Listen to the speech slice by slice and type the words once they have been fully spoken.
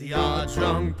The Odd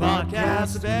Drunk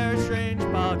Podcast, a very strange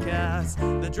podcast.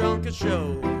 The drunkest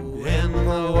show in the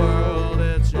world.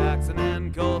 It's Jackson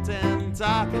and Colton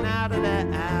talking out of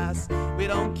their ass. We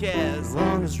don't care as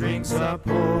long as drinks are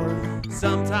poured.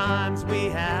 Sometimes we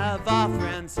have our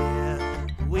friends here.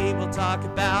 We will talk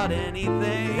about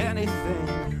anything.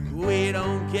 We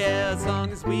don't care as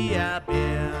long as we have beer.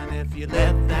 And if you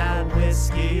let that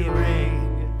whiskey ring.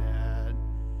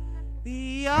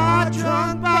 The Odd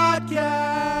Drunk Podcast.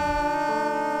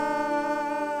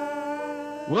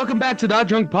 Welcome back to the Odd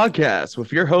Drunk Podcast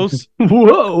with your host,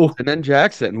 Whoa. and then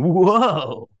Jackson.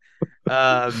 Whoa.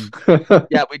 Yeah,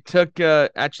 we took,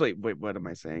 actually, wait, what am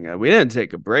I saying? We didn't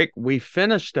take a break. We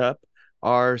finished up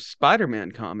our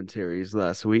Spider-Man commentaries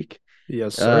last week.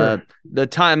 Yes, sir. The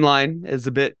timeline is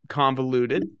a bit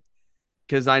convoluted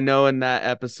because I know in that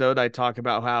episode I talk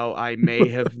about how I may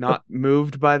have not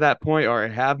moved by that point, or I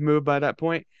have moved by that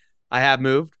point. I have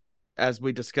moved, as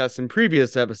we discussed in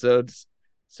previous episodes.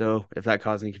 So if that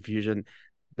caused any confusion,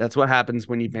 that's what happens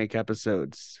when you make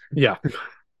episodes. Yeah.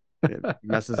 It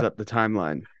messes up the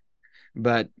timeline.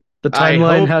 But The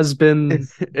timeline has been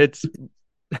fixed.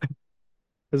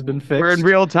 We're in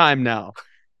real time now.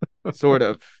 Sort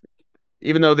of.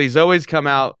 Even though these always come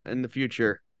out in the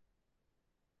future.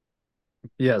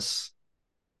 Yes.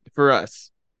 For us.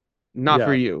 Not Yeah.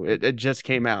 for you. It just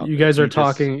came out. You guys are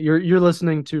talking. You're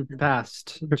listening to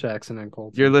past Jackson and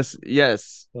Colton. You're listening.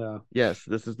 Yes. Yeah. Yes.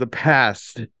 This is the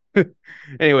past.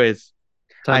 Anyways,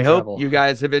 Time I travel. hope you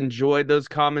guys have enjoyed those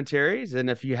commentaries, and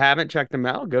if you haven't checked them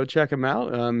out, go check them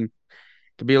out. It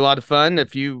could be a lot of fun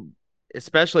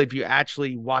especially if you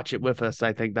actually watch it with us.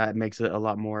 I think that makes it a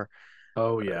lot more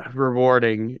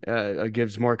rewarding. It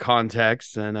gives more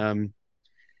context, and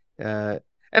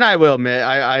I will admit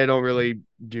I don't really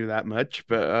do that much,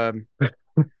 but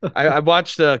I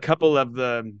watched a couple of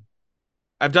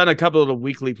I've done a couple of the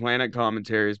Weekly Planet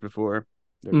commentaries before.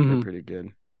 They're pretty good.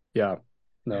 Yeah.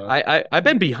 No. I've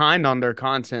been behind on their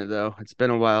content though. It's been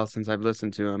a while since I've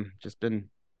listened to them. Just been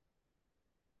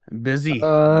busy.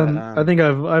 I think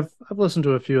I've listened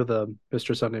to a few of the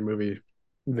Mr. Sunday Movie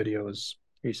videos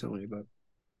recently, but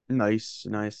nice.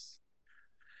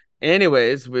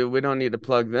 Anyways, we don't need to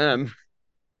plug them.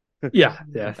 yeah.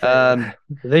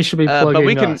 They should be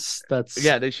plugging us.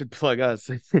 They should plug us.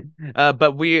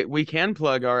 But we can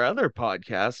plug our other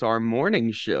podcast, our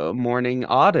morning show, Morning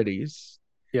Oddities.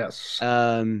 Yes.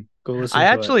 Go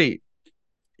listen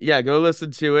go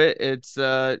listen to it. It's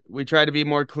we try to be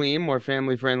more clean, more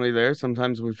family friendly there.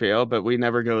 Sometimes we fail, but we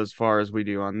never go as far as we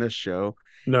do on this show.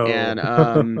 No.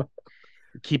 And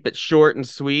keep it short and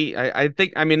sweet. I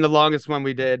think the longest one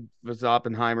we did was the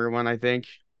Oppenheimer one, I think.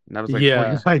 And that was like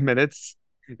 45 minutes.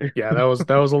 Yeah, that was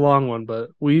a long one,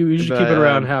 but we usually keep it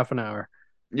around half an hour.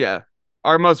 Yeah.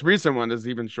 Our most recent one is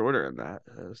even shorter than that.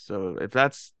 So if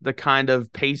that's the kind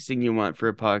of pacing you want for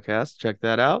a podcast, check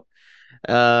that out.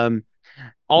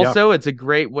 Also, It's a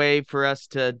great way for us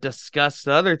to discuss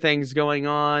other things going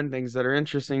on, things that are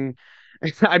interesting.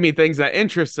 Things that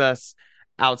interest us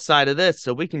outside of this,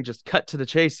 so we can just cut to the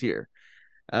chase here.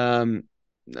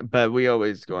 But we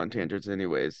always go on tangents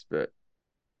anyways.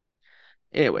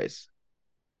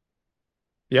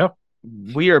 Yeah.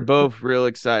 We are both real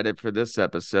excited for this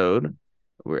episode.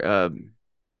 We're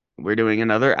doing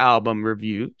another album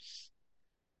reviews.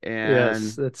 And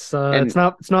yes, it's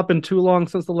not been too long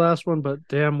since the last one, but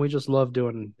damn, we just love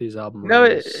doing these album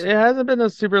reviews. reviews. It hasn't been a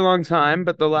super long time,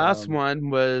 but the last one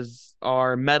was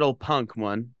our metal punk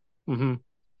one. Mm-hmm.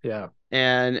 Yeah.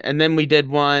 And then we did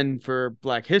one for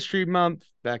Black History Month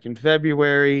back in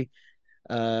February.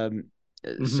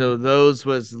 So those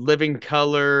was Living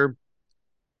Color,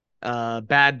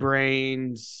 Bad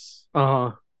Brains,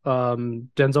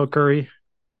 Denzel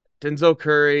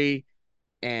Curry,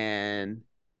 and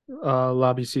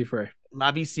Labi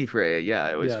Siffre. Yeah,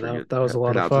 I always forget that was a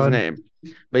lot of his fun. name.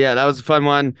 But yeah, that was a fun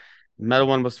one. The metal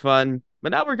one was fun. But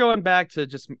now we're going back to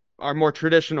just our more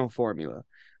traditional formula.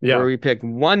 Yeah. Where we pick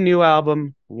one new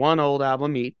album, one old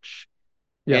album each.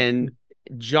 Yeah. And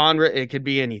genre, it could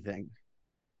be anything.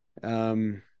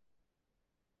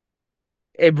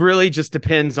 It really just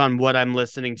depends on what I'm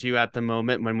listening to at the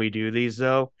moment when we do these,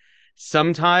 though.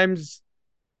 Sometimes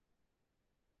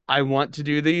I want to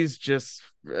do these just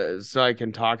so I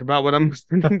can talk about what I'm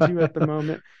listening to at the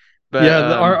moment. But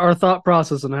our thought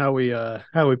process and how we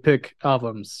pick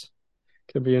albums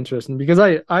can be interesting, because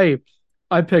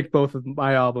I picked both of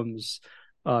my albums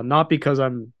not because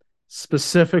I'm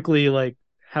specifically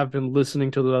have been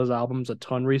listening to those albums a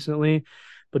ton recently,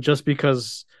 but just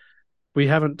because we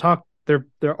haven't talked.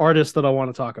 They're artists that I want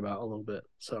to talk about a little bit.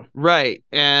 So right,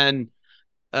 and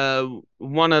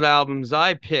one of the albums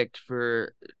I picked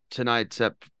for tonight's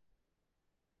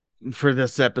for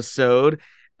this episode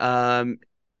um,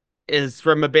 is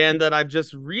from a band that I've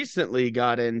just recently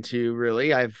got into.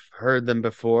 Really, I've heard them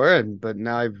before, but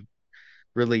now I've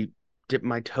really dipped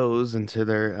my toes into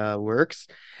their works.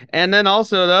 And then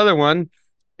also the other one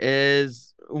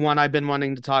is one I've been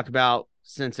wanting to talk about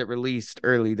since it released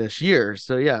early this year.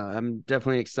 So yeah, I'm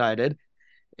definitely excited.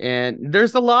 And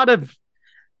there's a lot of,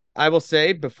 I will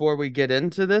say before we get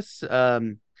into this,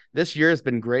 this year has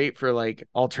been great for like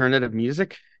alternative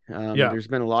music. Yeah. There's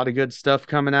been a lot of good stuff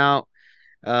coming out.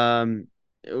 Um,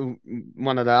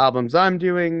 one of the albums I'm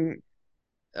doing,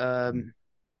 I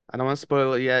don't want to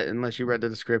spoil it yet unless you read the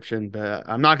description, but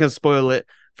I'm not going to spoil it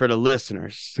for the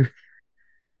listeners.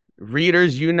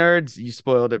 Readers, you nerds, you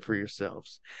spoiled it for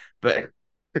yourselves. But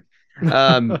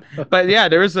but yeah,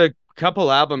 there was a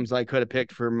couple albums I could have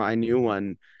picked for my new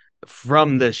one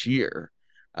from this year.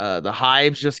 The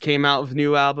Hives just came out with a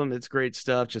new album. It's great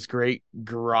stuff, just great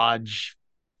garage,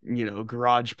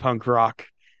 garage punk rock.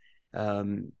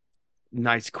 Um,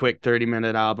 nice quick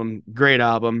 30-minute album. Great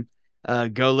album.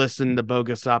 Go listen to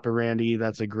Bogus Operandi.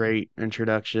 That's a great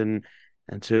introduction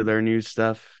into their new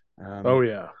stuff. Oh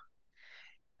yeah.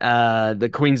 The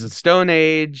Queens of Stone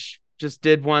Age just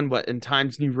did one, in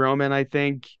Times New Roman, I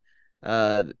think.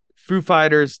 Foo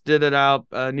Fighters did it out,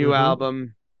 a new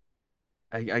album.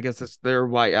 I guess it's their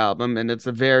White Album, and it's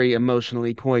a very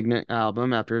emotionally poignant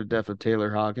album after the death of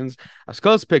Taylor Hawkins. I was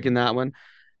close picking that one,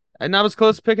 and I was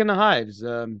close picking the Hives.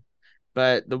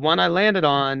 But the one I landed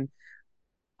on,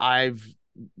 I've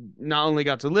not only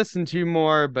got to listen to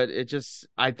more, but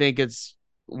I think it's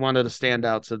one of the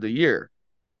standouts of the year.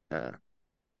 Yeah.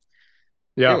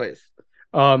 Anyways,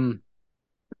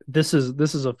 this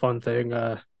is a fun thing.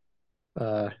 I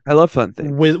love fun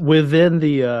things. Within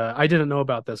the I didn't know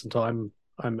about this until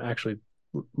I'm actually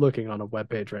looking on a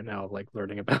webpage right now, like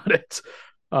learning about it.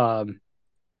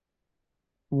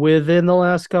 Within the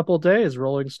last couple of days,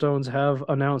 Rolling Stones have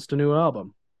announced a new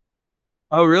album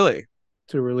Oh, really?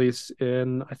 to release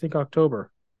in, I think,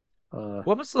 October.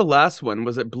 What was the last one?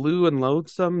 Was it Blue and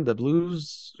Lonesome, the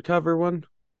blues cover one?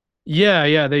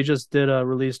 Yeah, they just did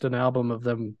released an album of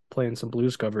them playing some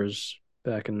blues covers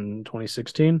back in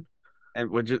 2016.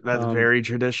 And that's very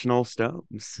traditional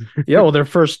Stones. Yeah, well, their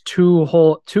first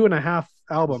 2.5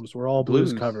 albums were all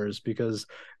blues covers because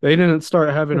they didn't start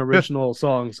having original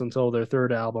songs until their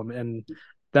third album, and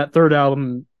that third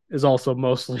album is also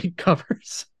mostly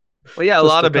covers. Well, yeah, a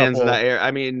lot of bands in that era.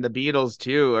 I mean, the Beatles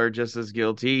too are just as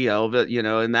guilty. Elvis,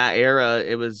 in that era,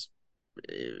 it was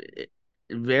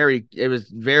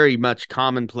very much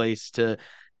commonplace to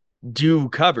do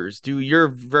covers, do your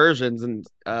versions and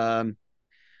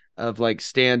of like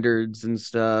standards and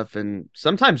stuff, and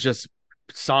sometimes just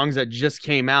songs that just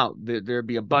came out. There'd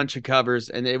be a bunch of covers,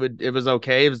 and it was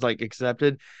okay. It was like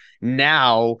accepted.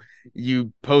 Now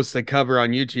you post the cover on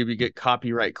YouTube, you get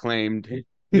copyright claimed.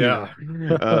 Yeah.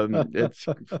 It's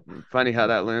funny how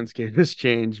that landscape has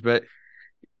changed, but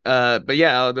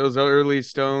yeah, those early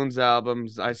Stones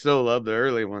albums, I still love the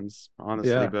early ones,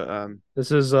 honestly. Yeah. But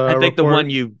this is I think the one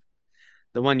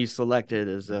you selected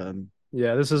is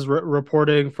yeah, this is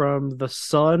reporting from The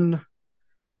Sun.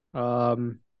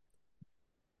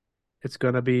 It's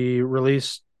going to be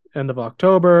released end of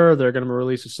October. They're going to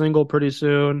release a single pretty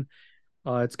soon.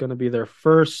 It's going to be their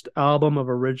first album of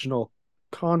original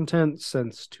content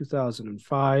since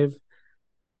 2005.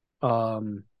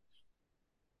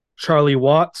 Charlie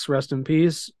Watts, rest in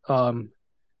peace,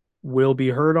 will be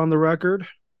heard on the record,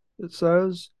 it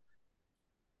says.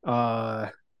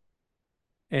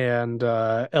 And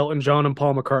Elton John and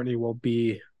Paul McCartney will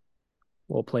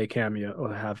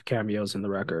have cameos in the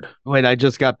record. Wait, I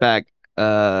just got back.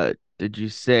 Did you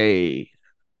say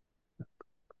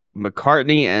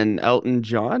McCartney and Elton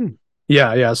John?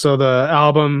 Yeah. So the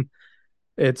album,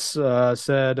 it's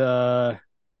said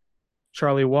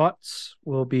Charlie Watts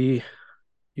will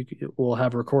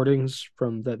have recordings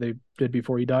from that they did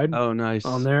before he died. Oh, nice.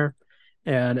 On there.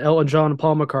 And Elton John and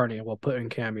Paul McCartney will put in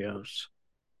cameos.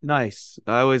 Nice.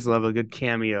 I always love a good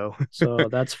cameo. So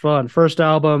that's fun. First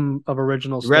album of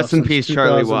original stuff. Rest in peace,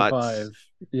 Charlie Watts.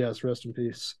 Yes, rest in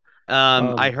peace.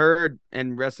 I heard,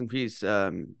 and rest in peace,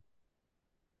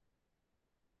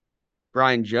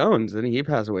 Brian Jones, and he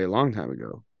passed away a long time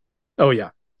ago. Oh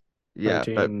yeah. Yeah,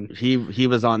 but he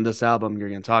was on this album you're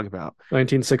going to talk about.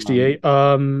 1968.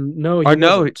 No,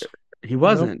 he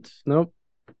wasn't. Nope.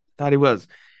 Thought he was.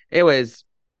 Anyways,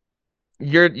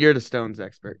 you're the Stones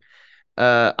expert.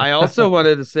 I also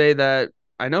wanted to say that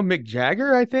I know Mick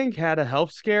Jagger, I think, had a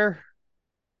health scare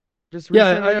just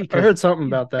recently. I heard something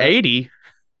about that. 80.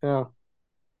 Yeah.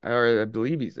 Or I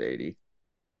believe he's 80.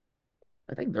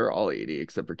 I think they're all 80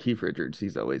 except for Keith Richards.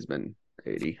 He's always been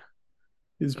 80.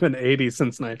 He's been 80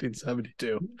 since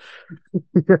 1972.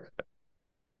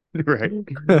 Right.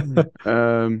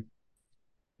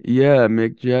 Yeah,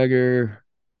 Mick Jagger.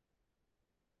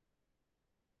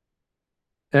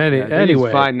 Yeah, I think he's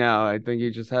Anyway, fine now. I think he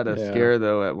just had a yeah. scare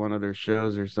though at one of their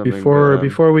shows or something.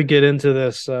 Before we get into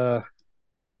this, I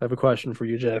have a question for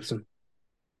you, Jackson.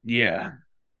 Yeah.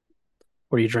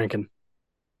 What are you drinking?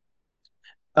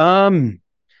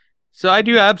 So I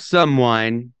do have some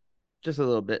wine, just a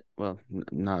little bit. Well,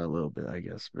 not a little bit, I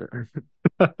guess, but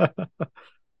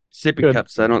sippy Good,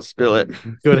 cups. I don't spill it.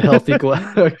 good, healthy,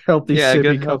 healthy Yeah,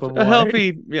 sippy cup of a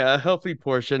wine. healthy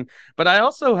portion. But I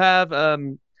also have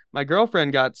my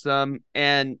girlfriend got some,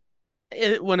 and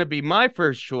it wouldn't be my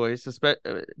first choice,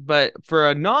 but for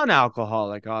a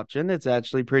non-alcoholic option, it's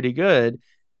actually pretty good.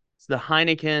 It's the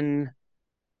Heineken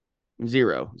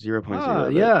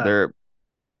 0.0. Yeah, They're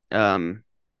um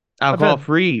I've had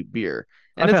alcohol-free beer,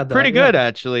 and I've it's had that. pretty Yeah. good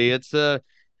actually. It's a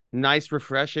nice,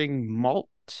 refreshing malt,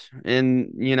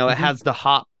 and it Hmm. has the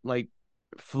hop like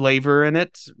flavor in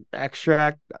it,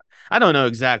 extract. I don't know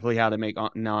exactly how to make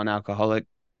non-alcoholic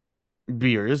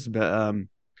beers, but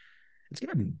it's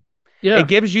good. It Yeah.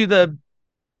 gives you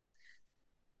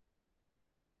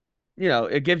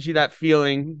it gives you that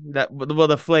feeling that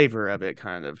the flavor of it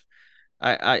kind of.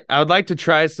 I would like to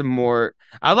try some more.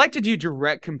 I'd like to do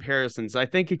direct comparisons. I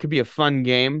think it could be a fun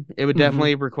game. It would Hmm.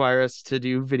 definitely require us to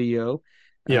do video,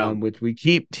 Yeah. which we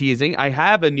keep teasing. I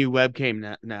have a new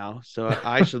webcam now, so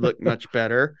I should look much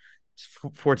better. It's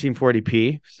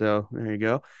 1440p, so there you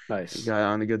go. You Nice. got it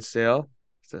on a good sale.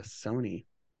 It's a Sony,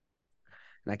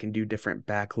 and I can do different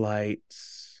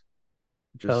backlights,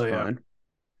 which is Hell yeah. fun.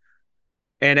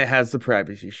 And it has the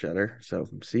privacy shutter. So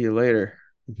see you later.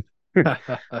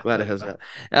 Glad it has that.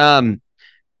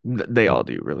 They all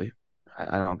do really.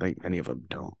 I don't think any of them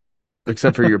don't,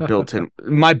 except for your built-in.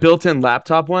 My built-in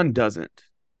laptop one doesn't.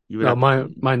 You would No,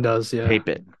 have mine does. Yeah. tape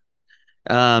it.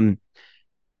 Um,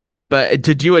 but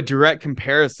to do a direct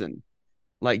comparison,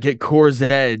 like get Core's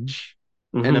Edge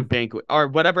and a Hmm. Banquet or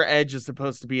whatever Edge is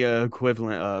supposed to be a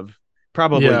equivalent of, Yeah.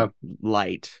 probably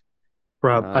light.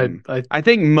 Rob, I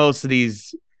think most of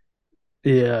these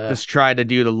yeah. just try to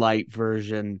do the light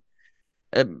version.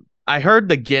 I heard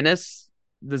the Guinness,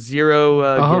 the zero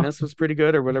Uh-huh. Guinness was pretty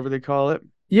good, or whatever they call it.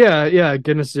 Yeah, yeah,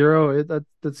 Guinness Zero,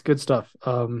 that's good stuff. It's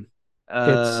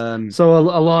Um, so a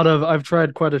lot of I've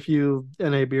tried quite a few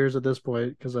NA beers at this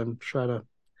point because I'm trying to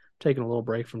taking a little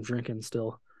break from drinking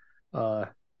still. Uh,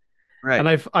 and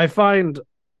right. I find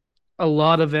a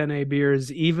lot of NA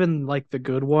beers, even like the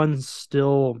good ones,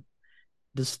 still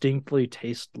distinctly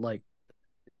taste like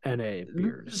NA There's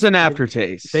beers. an They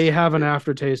aftertaste. have an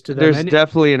aftertaste to them, There's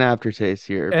definitely an aftertaste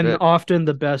here, and but often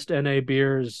the best NA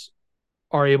beers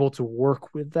are able to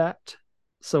work with that.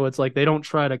 So it's like they don't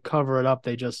try to cover it up;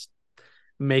 they just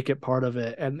make it part of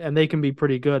it, and they can be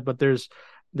pretty good. But there's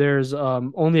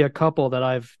only a couple that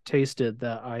I've tasted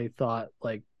that I thought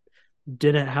like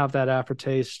didn't have that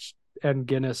aftertaste, and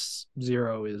Guinness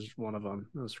Zero is one of them.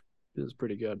 It was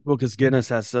pretty good. well, because Guinness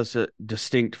has such a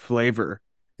distinct flavor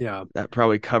Yeah. that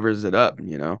probably covers it up.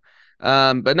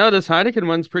 But no, this Heineken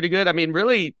one's pretty good. I mean,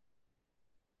 really,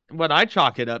 what I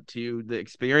chalk it up to, the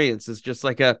experience is just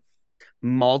like a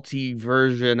malty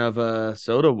version of a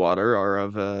soda water or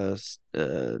of a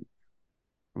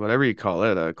whatever you call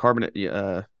it, a carbonate,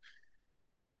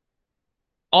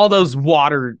 all those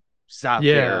waters out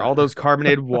there, all Yeah. those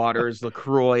carbonated waters,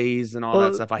 LaCroix and all that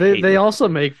Well, stuff. I they hate they LaCroix. also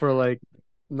make for like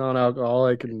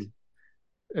non-alcoholic and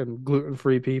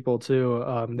gluten-free people too.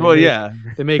 Well, yeah.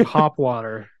 They make hop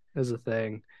water as a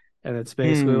thing, and it's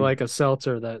basically Hmm. like a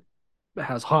seltzer that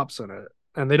has hops in it,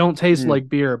 and they don't taste Hmm. like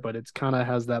beer, but it's kind of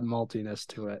has that maltiness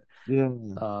to it. Yeah.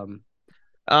 Um,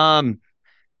 Um,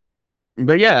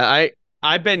 but yeah,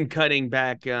 I've been cutting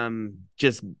back.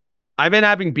 Just I've been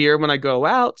having beer when I go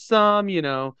out some,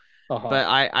 uh-huh. but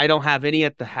I don't have any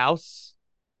at the house.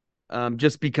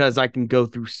 Just because I can go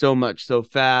through so much so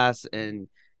fast, and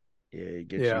it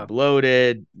gets you Yeah.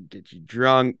 bloated, gets you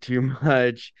drunk too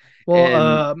much,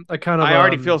 Well, and I kind of I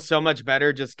already feel so much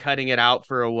better just cutting it out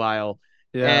for a while.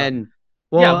 yeah. And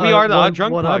yeah, Well, we are the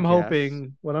Drunk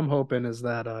Podcast. what I'm hoping is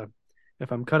that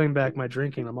if I'm cutting back my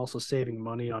drinking, I'm also saving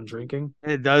money on drinking,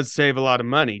 It does save a lot of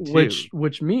money too.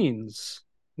 which means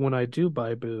when I do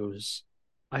buy booze,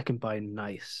 I can buy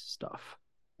nice stuff.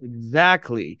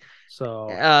 Exactly. So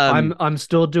Um, I'm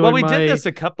still well, doing we did my this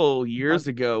a couple years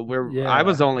ago where I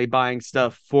was yeah. only buying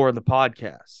stuff for the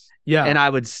podcast, Yeah. and I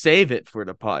would save it for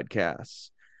the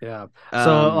podcast. Yeah.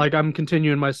 So Um, like I'm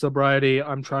continuing my sobriety.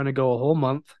 I'm trying to go a whole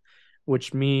month,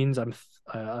 which means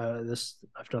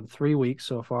I've done 3 weeks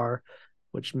so far,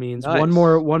 which means Nice. one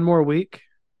more week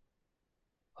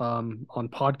on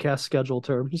podcast schedule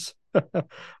terms.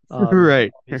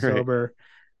 Right. I'll be Right. sober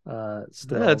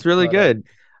Yeah, that's still, really but good.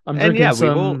 I'm And drinking yeah, we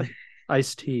will. some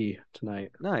iced tea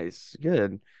tonight. Nice,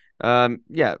 good.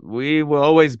 Yeah, we will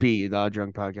always be the Odd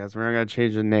Drunk Podcast. We're not gonna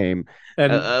change the name.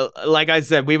 And Like I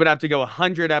said, we would have to go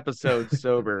 100 episodes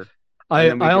sober, and I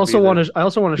then we I could be also want the. to I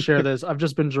also want to share this. I've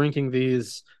just been drinking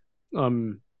these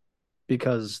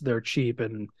because they're cheap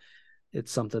and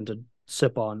it's something to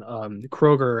sip on.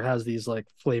 Kroger has these like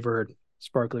flavored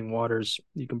sparkling waters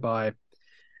you can buy.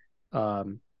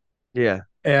 Yeah,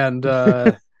 And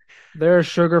they're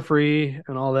sugar free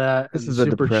and all that this and is a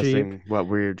super cheap. depressing what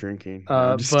we're drinking. No,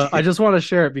 I'm just But I kidding. just want to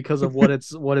share it because of what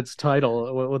its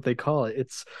title, what they call it.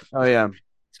 It's Oh yeah,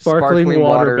 sparkling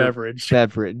water water beverage.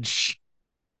 beverage.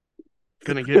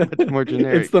 Gonna get much more It's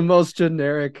generic. the most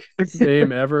generic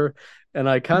name ever, and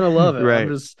I kind of love it. I'm Right.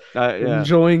 just Yeah.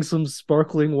 enjoying some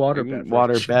sparkling water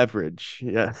Water beverage. beverage.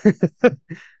 Yeah.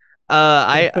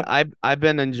 I've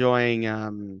been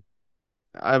enjoying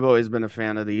I've always been a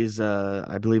fan of these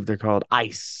I believe they're called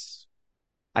ice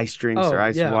drinks or Oh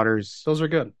ice yeah, waters, those are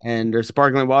good. and they're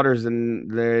sparkling waters,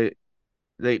 and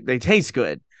they taste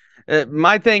good.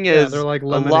 My thing Yeah, they're is like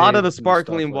a lot of lemonade the and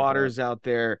stuff sparkling like that. waters out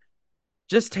there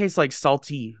just taste like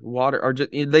salty water, or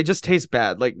they just taste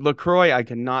bad. Like LaCroix, I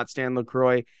cannot stand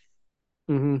LaCroix.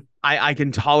 Hmm. I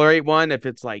can tolerate one if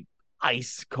it's like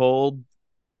ice cold,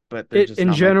 but they're It just in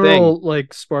not my thing. general,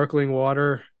 like sparkling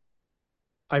water,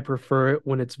 I prefer it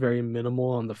when it's very minimal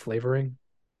on the flavoring.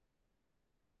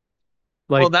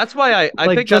 Well, Like I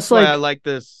think that's why I like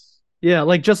this yeah,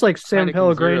 like just like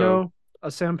Heineken Zero.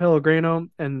 San Pellegrino,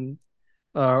 and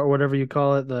or whatever you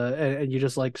call it, and you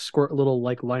just like squirt a little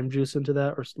like lime juice into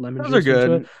that or lemon Those are juice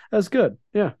into it. good. That's good.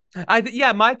 Yeah.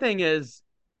 Yeah, my thing is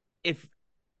if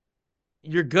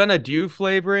you're gonna do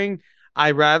flavoring,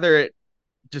 I rather it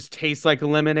just taste like a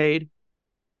lemonade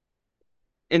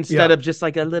instead Yeah. of just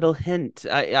like a little hint.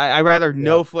 I rather Yeah.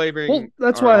 no Well, flavoring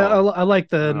that's or why all. I like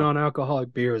I the don't know.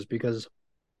 non-alcoholic beers because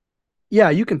yeah,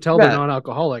 you can tell they're Yeah.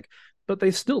 non-alcoholic, but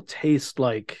they still taste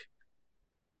like,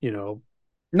 you know,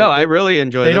 No, they I they, really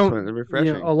enjoy they this don't, one. They're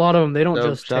you know, refreshing. a lot of them they don't So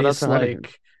just shout out to taste Heineken.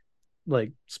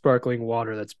 like sparkling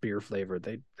water that's beer flavored.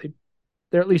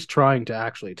 They're at least trying to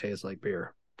actually taste like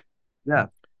beer. Yeah.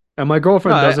 And my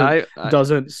No, girlfriend I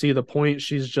doesn't see the point.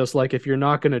 She's just like, if you're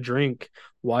not going to drink,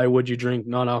 why would you drink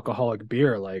non-alcoholic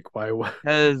beer? Like, because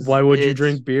why would you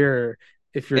drink beer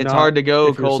if you're it's not hard to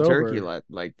go if you're cold turkey sober?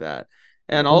 like that.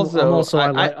 And I'm also, also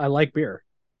I like beer,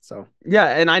 so yeah,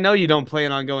 and I know you don't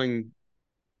plan on going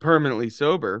permanently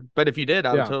sober, but if you did,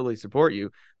 I would yeah, totally support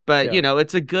you. But yeah,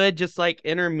 it's a good, just like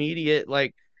intermediate,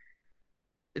 like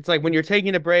it's like when you're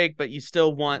taking a break, but you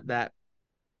still want that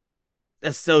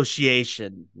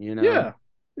association, yeah,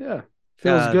 yeah.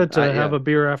 Feels good to have Yeah, a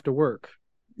beer after work,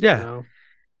 you yeah, know.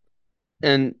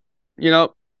 and you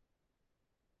know,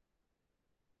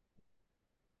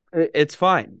 it's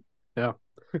fine. Yeah,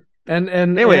 and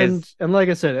Anyways, and like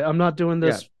I said, I'm not doing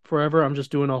yeah, this forever. I'm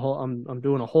just doing a whole. I'm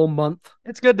doing a whole month,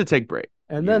 it's good to take break.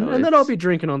 and then I'll be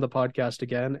drinking on the podcast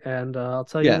again. And I'll Yeah.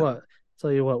 tell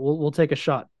you what, we'll take a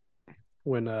shot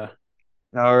when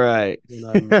All right.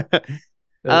 when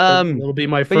Um, it'll be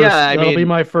my but yeah, first I that'll be mean,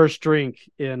 my first drink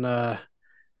in a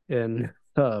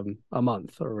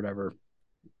month or whatever.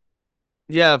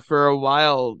 yeah, for a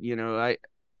while,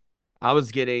 I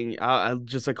was getting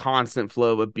just a constant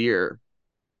flow of beer,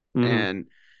 Hmm. and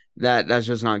that's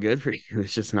just not good for you.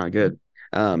 It's just not good.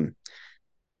 Um,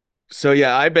 so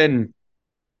yeah, I've been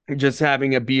just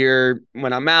having a beer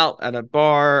when I'm out at a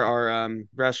bar or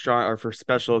restaurant or for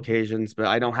special occasions, but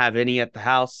I don't have any at the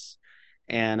house,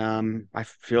 and I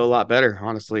feel a lot better,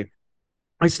 honestly.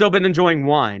 I still been enjoying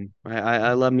wine.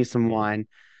 I love me some wine,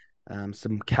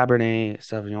 some Cabernet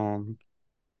Sauvignon,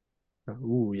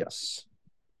 Ooh, yes.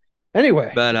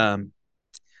 Anyway, but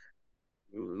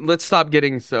let's stop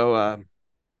getting so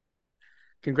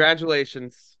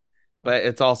congratulations, but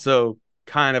it's also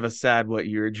kind of a sad what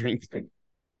you're drinking.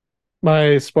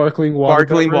 my sparkling water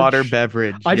Sparkling water beverage.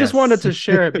 beverage. I just wanted Yes. to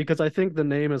share it because I think the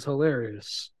name is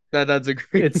hilarious. That's a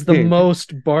great It's the name.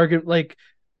 most bargain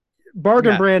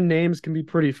Yeah, brand names can be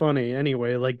pretty funny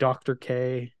anyway, like Dr.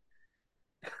 K.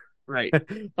 right.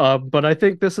 But I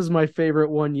think this is my favorite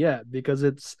one yet because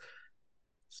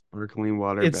Sparkling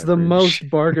water it's the beverage. most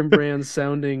bargain brand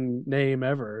sounding name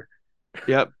ever.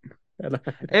 Yep. And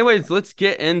Anyways, let's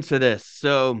get into this.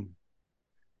 So,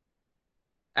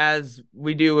 as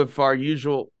we do with our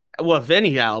usual, well, if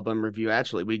any album review,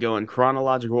 actually, we go in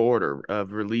chronological order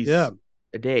of yeah, release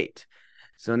date.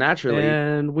 So naturally,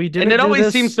 And we and didn't it do always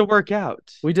this. seems to work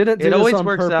out. We didn't do It this always on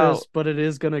works purpose, out. but it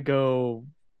is gonna go.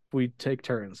 We take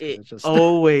turns because It it just.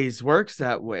 always works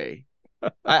that way.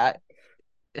 I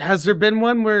Has there been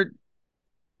one where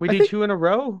we I do think two in a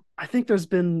row? I think there's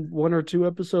been one or two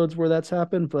episodes where that's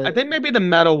happened, I but think maybe the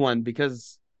metal one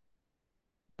because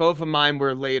both of mine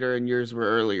were later and yours were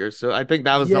earlier. So I think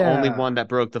that was the only yeah, one that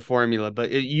broke the formula.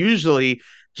 But it usually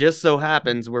just so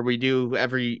happens where we do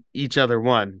each other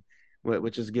one,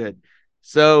 which is good.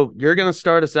 So you're gonna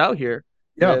start us out here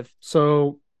yeah. with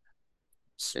So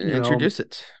you know, introduce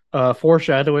it.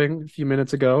 foreshadowing a few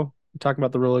minutes ago, talking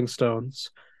about the Rolling Stones.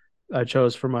 I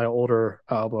chose for my older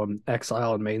album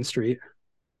Exile on Main Street.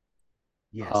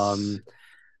 Yes. Um,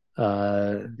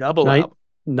 uh, Double ni- album.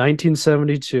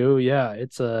 1972. Yeah,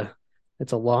 it's a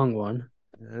long one.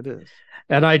 It is.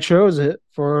 And I chose it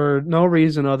for no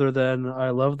reason other than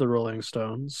I love the Rolling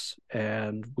Stones,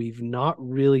 and we've not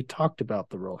really talked about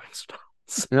the Rolling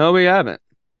Stones. No, we haven't.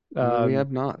 No, we Um,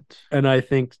 have not. and I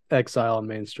think Exile on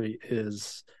Main Street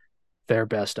is their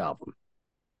best album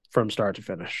from start to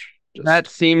finish. That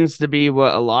seems to be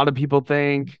what a lot of people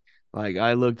think. Like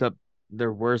I looked up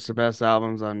their worst or best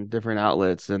albums on different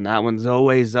outlets, and that one's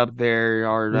always up there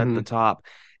or at the Mhm. top.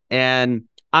 And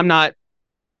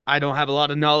I don't have a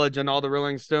lot of knowledge on all the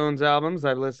Rolling Stones albums.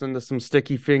 I've listened to some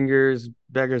Sticky Fingers,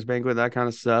 Beggar's Banquet, that kind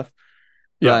of stuff.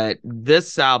 Yeah. But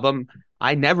this album,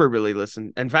 I never really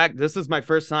listened. In fact, this is my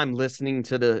first time listening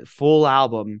to the full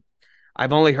album.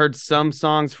 I've only heard some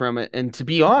songs from it. And to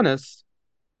be honest,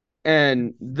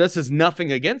 and this is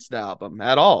nothing against the album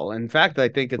at all. In fact, I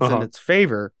think it's in Uh-huh. its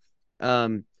favor.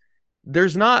 Um,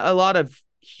 there's not a lot of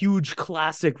huge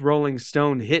classic Rolling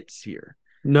Stone hits here.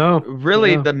 No,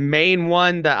 Really, no. the main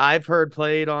one that I've heard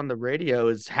played on the radio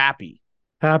is Happy.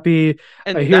 Happy. I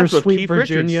And hear that's with Sweet Keith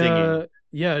Richards singing, Virginia.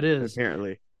 Yeah, it is.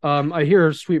 apparently. I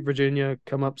hear Sweet Virginia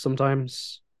come up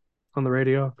sometimes on the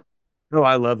radio. Oh,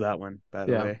 I love that one, by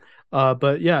the Yeah. way.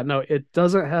 But yeah, no, it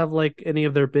doesn't have like any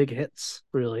of their big hits,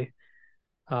 really.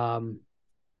 Um,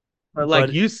 But like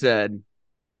but you said,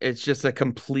 it's just a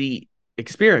complete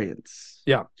experience.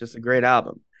 yeah, Just a great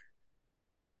album.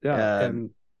 yeah,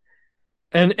 Um,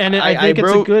 and I I think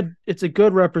wrote it's a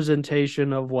good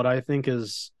representation of what I think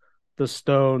is the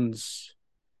Stones'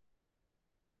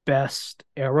 best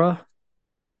era.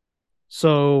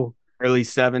 So early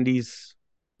 70s,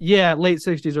 yeah, late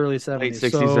 60s, early late 70s.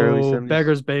 60s, early So 70s.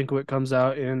 Beggar's Banquet comes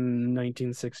out in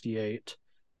 1968.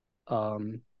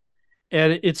 Um,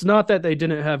 and it's not that they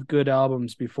didn't have good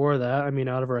albums before that. I mean,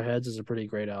 Out of Our Heads is a pretty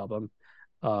great album.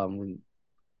 Um,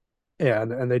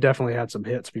 and they definitely had some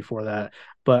hits before that.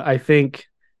 But I think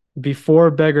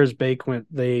before Beggar's Banquet,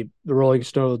 the Rolling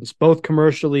Stones, both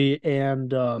commercially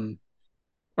and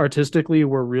artistically,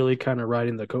 were really kind of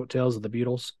riding the coattails of the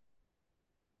Beatles.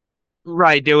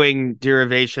 Right, doing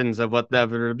derivations of what the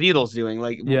Beatles doing.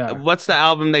 Like, Yeah, what's the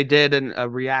album they did in a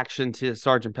reaction to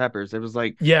Sergeant Pepper's? It was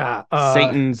like yeah,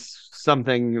 Satan's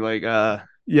something like yeah.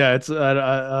 It's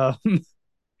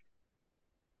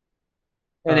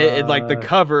and it like the uh,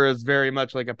 cover is very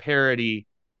much like a parody.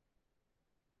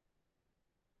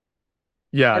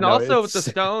 yeah. And No, also with the it's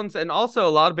Stones, and also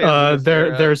a lot of bands in this their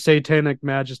era. Satanic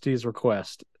Majesty's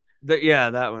Request. Yeah,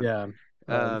 that one. Yeah,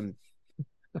 Um,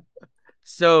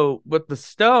 so with the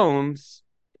Stones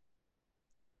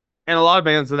and a lot of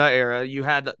bands of that era, you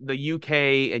had the UK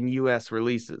and US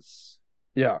releases.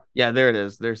 yeah, Yeah, there it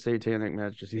is. Their Satanic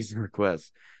Majesty's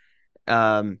Request.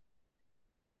 Um,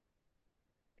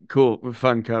 cool,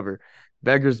 fun cover.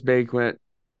 Beggar's Banquet.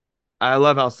 I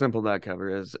love how simple that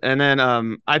cover is. And then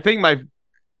I think my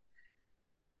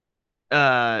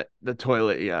the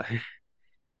toilet, yeah.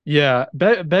 yeah.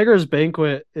 Beggar's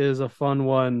Banquet is a fun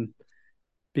one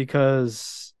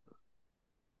because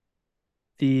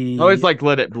I always the like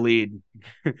Let It Bleed.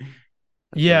 That's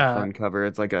a yeah, fun cover.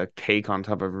 It's like a cake on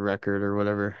top of a record or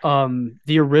whatever.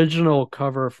 the original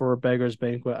cover for Beggar's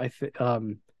Banquet, I think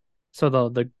so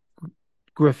the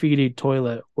graffiti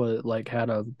toilet was like had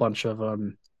a bunch of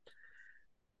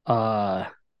uh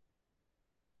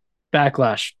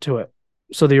backlash to it.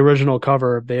 So the original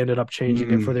cover, they ended up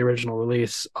changing it for the original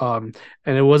release. And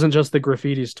it wasn't just the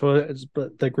graffiti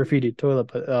toilet,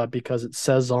 but because it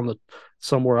says on the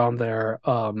somewhere on there,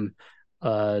 John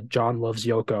loves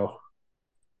Yoko.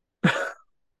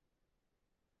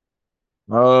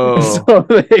 Oh, So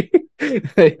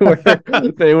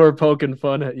they were poking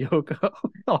fun at Yoko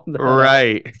on that,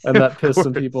 right. and that Of pissed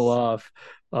some people course.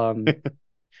 off.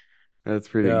 That's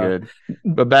pretty Yeah, good.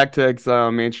 But back to Exile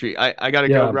on Main Street. I gotta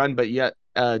go yeah, run, but yet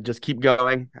just keep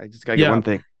going. I just gotta get yeah. one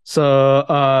thing. So,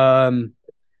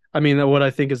 I mean, what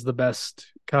I think is the best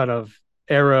kind of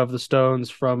era of the Stones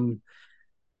from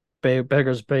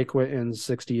Beggar's Banquet in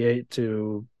 68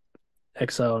 to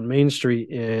Exile on Main Street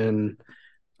in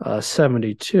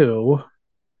 72.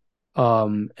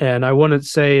 And I wouldn't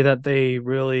say that they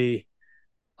really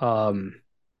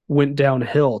went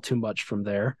downhill too much from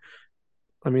there.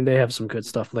 I mean, they have some good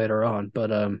stuff later on,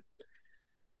 but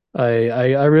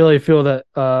I really feel that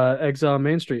Exile on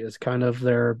Main Street is kind of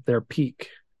their peak.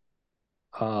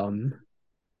 Oh,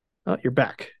 you're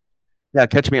back. Yeah,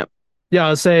 catch me up. Yeah, I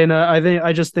was saying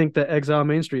I just think that Exile on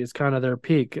Main Street is kind of their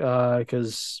peak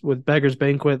because with Beggar's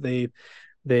Banquet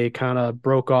they kind of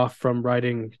broke off from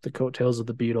writing the coattails of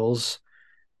the Beatles,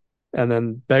 and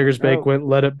then Beggar's Banquet,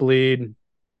 Let It Bleed,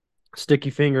 Sticky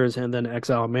Fingers, and then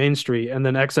Exile on Main Street, and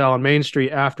then Exile on Main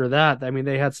Street after that. I mean,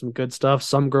 they had some good stuff.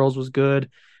 Some Girls was good,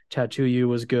 Tattoo You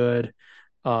was good,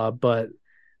 but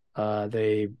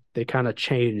they kind of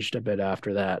changed a bit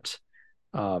after that.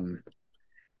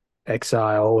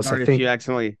 Exile was, Sorry I if think. you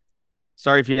accidentally.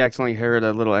 Sorry if you accidentally heard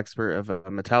a little expert of a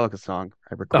Metallica song.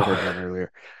 I recorded one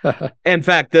earlier. In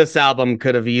fact, this album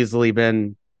could have easily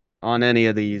been on any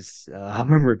of these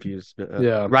album reviews.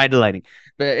 Yeah. Ride the Lightning.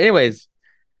 But anyways,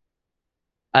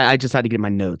 I just had to get my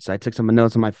notes. I took some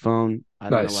notes on my phone. I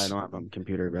don't know why I Nice. don't have a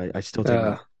computer, but I still take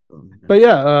notes. But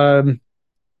yeah,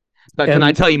 But can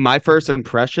I tell you my first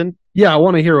impression? Yeah, I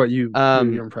want to hear what your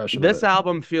impression. This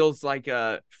album feels like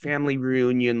a family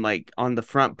reunion, like on the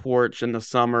front porch in the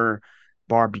summer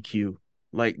barbecue.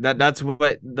 Like that's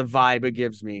what the vibe it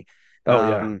gives me.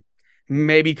 Yeah.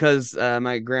 Maybe because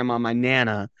my grandma, my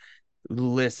nana,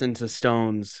 listened to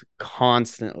Stones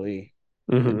constantly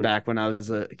back when I was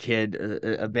a kid,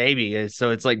 a baby.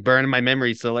 So it's like burning my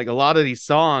memory. So like a lot of these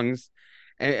songs,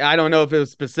 and I don't know if it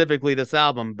was specifically this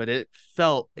album, but it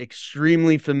felt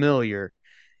extremely familiar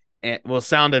and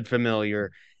sounded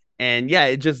familiar. And yeah,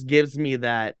 it just gives me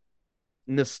that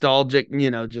nostalgic,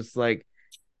 just like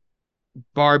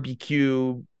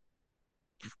barbecue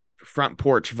front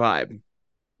porch vibe.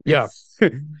 Yeah.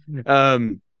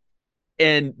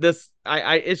 And this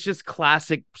it's just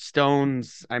classic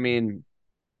Stones. I mean,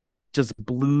 just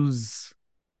bluesy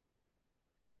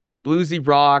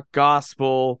rock,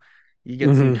 gospel. You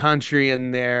get some country in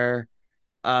there.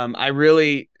 I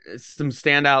really some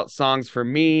standout songs for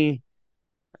me.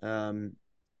 Let me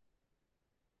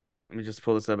just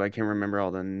pull this up. I can't remember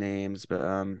all the names,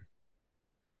 but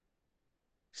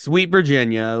Sweet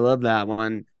Virginia, I love that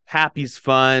one. Happy's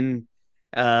fun.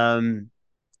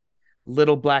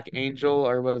 Little Black Angel,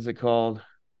 or what was it called?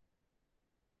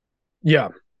 Yeah.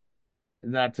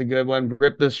 That's a good one.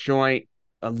 Rip This Joint.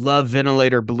 I love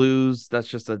Ventilator Blues. That's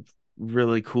just a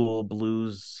really cool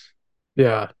blues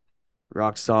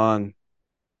rock song.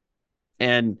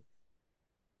 And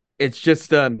it's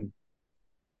just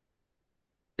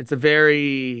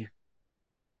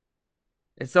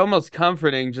it's almost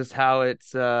comforting just how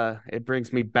it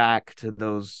brings me back to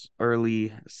those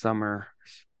early summer,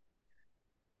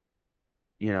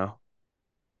 Yeah.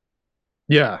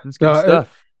 It's good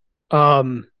stuff.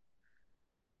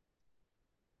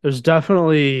 There's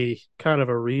definitely kind of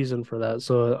a reason for that.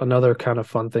 So another kind of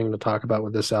fun thing to talk about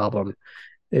with this album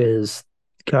is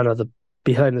kind of the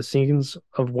behind the scenes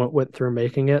of what went through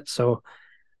making it. So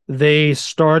they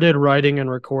started writing and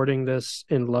recording this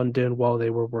in London while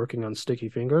they were working on Sticky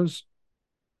Fingers.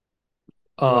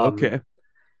 Okay.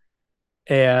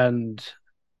 And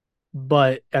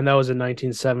that was in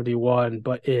 1971,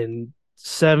 but in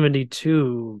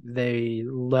 72 they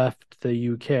left the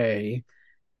UK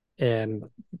and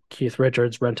Keith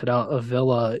Richards rented out a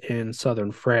villa in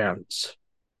southern France.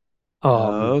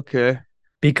 Okay.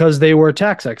 Because they were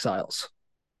tax exiles.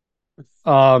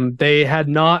 They had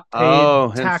not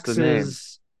paid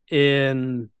taxes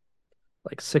in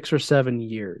like 6 or 7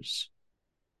 years.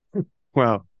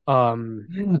 Wow. I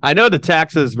know the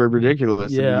taxes were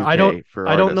ridiculous. Yeah, in the UK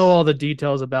I don't know all the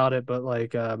details about it, but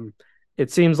like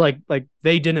it seems like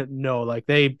they didn't know. Like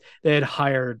they had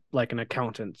hired like an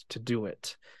accountant to do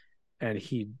it, and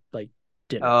he like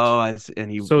didn't.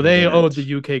 So they owed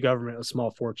the UK government a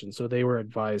small fortune. So they were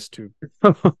advised to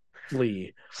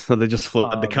flee. So they just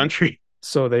fled the country.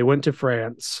 So they went to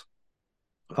France.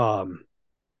 And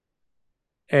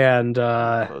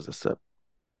close this up.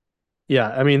 Yeah,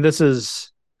 I mean this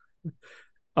is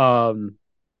and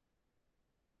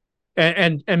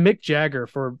Mick Jagger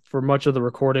for much of the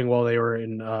recording while they were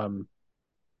in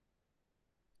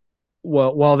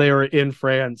while they were in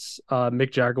France,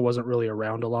 Mick Jagger wasn't really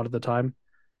around a lot of the time.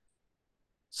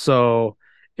 So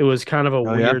it was kind of a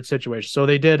weird situation. So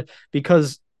they did,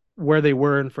 because where they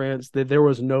were in France, there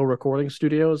was no recording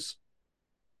studios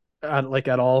at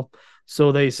all.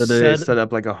 So they set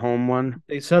up like a home one.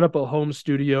 They set up a home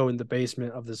studio in the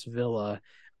basement of this villa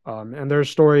And there's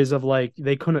stories of like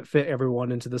they couldn't fit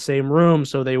everyone into the same room,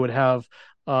 so they would have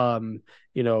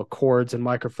cords and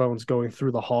microphones going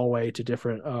through the hallway to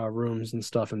different rooms and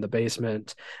stuff in the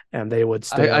basement, and they would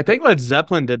stay I up. think Led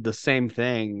Zeppelin did the same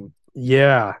thing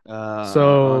Yeah. on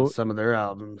So some of their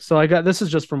albums. I got this is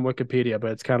just from Wikipedia,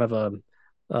 but it's kind of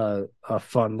a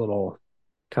fun little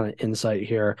kind of insight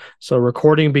here. So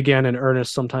recording began in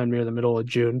earnest sometime near the middle of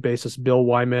June. Bassist Bill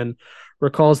Wyman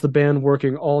recalls the band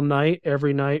working all night,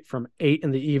 every night from 8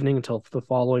 in the evening until the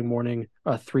following morning,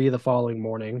 3 the following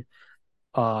morning,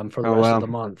 for the Oh rest of wow. the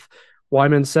month.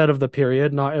 Wyman said of the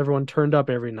period, not everyone turned up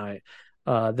every night.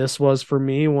 This was for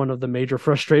me one of the major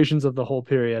frustrations of the whole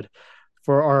period.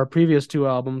 For our previous two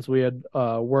albums, we had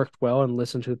worked well and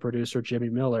listened to the producer Jimmy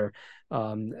Miller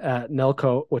at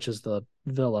Nelco, which is the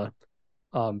villa.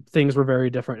 Things were very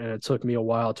different, and it took me a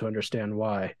while to understand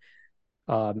why.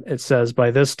 It says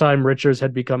by this time Richards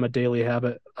had begun a daily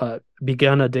habit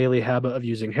of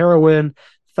using heroin.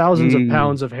 Thousands of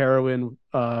pounds Mm. of heroin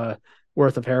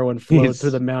worth of heroin flowed through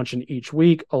the He's mansion each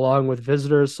week, along with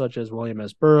visitors such as William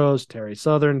S. Burroughs, Terry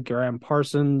Southern, Graham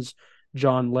Parsons,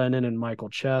 John Lennon, and Michael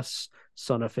Chess,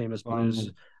 son of famous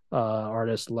blues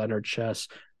artist Leonard Chess.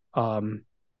 Um,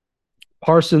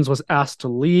 Parsons was asked to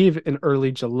leave in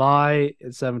early July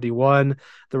in 71,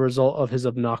 the result of his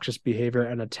obnoxious behavior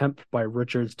and attempt by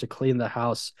Richards to clean the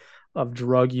house of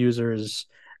drug users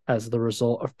as the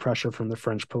result of pressure from the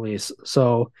French police.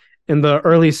 So in the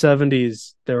early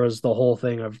 70s, there was the whole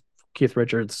thing of Keith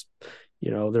Richards,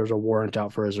 there was a warrant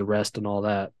out for his arrest and all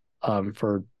that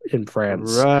for in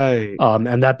France. right.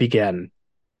 And that began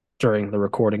during the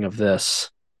recording of this.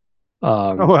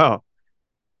 Oh Um, wow.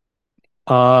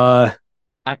 uh,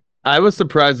 I was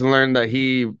surprised to learn that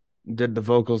he did the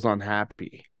vocals on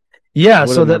Happy. I Yeah,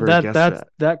 would so have that never that guessed that that.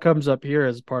 that comes up here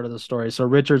as part of the story. So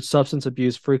Richard's substance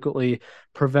abuse frequently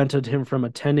prevented him from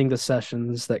attending the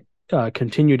sessions that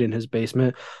continued in his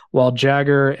basement, while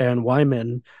Jagger and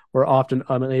Wyman were often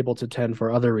unable to attend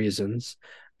for other reasons.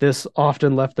 This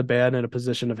often left the band in a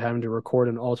position of having to record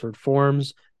in altered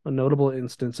forms. A notable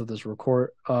instance of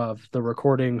the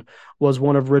recording was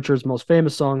one of Richard's most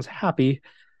famous songs, "Happy,"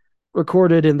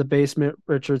 recorded in the basement.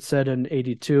 Richard said in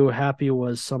 82, "Happy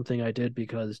was something I did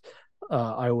because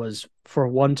I was, for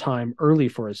one time, early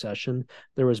for a session.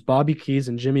 There was Bobby Keys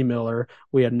and Jimmy Miller.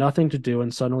 We had nothing to do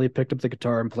and suddenly picked up the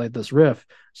guitar and played this riff.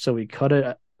 So we cut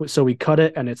it.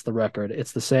 And it's the record.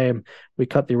 It's the same. We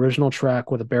cut the original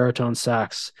track with a baritone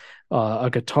sax, a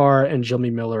guitar, and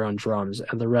Jimmy Miller on drums,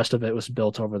 and the rest of it was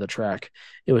built over the track.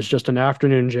 It was just an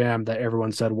afternoon jam that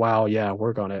everyone said, 'Wow, yeah,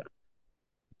 work on it.'"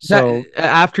 That So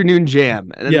afternoon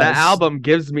jam, and that yes, album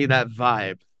gives me that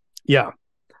vibe yeah.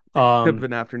 of Um,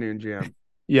 an afternoon jam.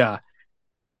 yeah.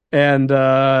 And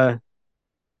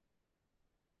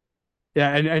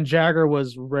and Jagger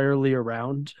was rarely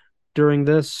around during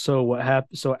this. So what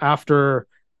happened? So after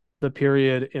the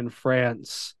period in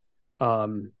France,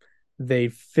 um, they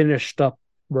finished up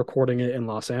recording it in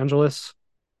Los Angeles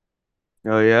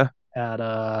Oh yeah,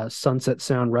 at Sunset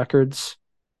Sound Records,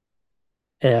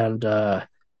 and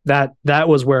that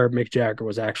was where Mick Jagger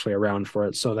was actually around for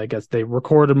it. So I guess they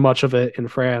recorded much of it in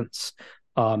France,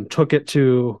 took it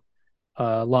to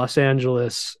Los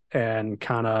Angeles, and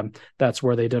kind of that's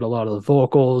where they did a lot of the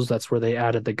vocals. That's where they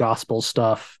added the gospel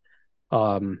stuff,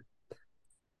 um,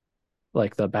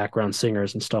 like the background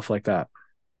singers and stuff like that.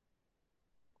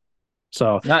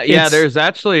 So yeah. it's There's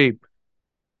actually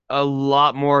a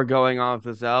lot more going on with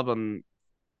this album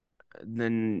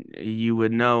than you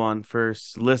would know on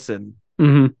first listen.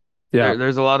 mhm. Yeah,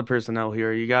 There's a lot of personnel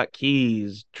here. You got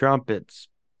keys, trumpets,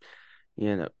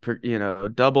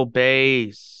 double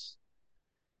bass,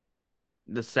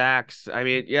 the sax. I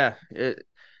mean, yeah,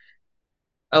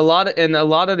 a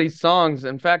lot of these songs.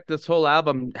 In fact, this whole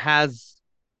album has,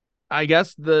 I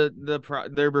guess,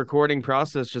 their recording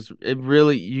process just it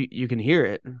really you can hear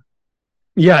it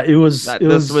yeah. It was that it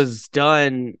this was was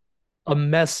done. a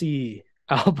messy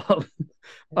album,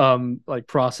 like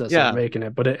process of Yeah, making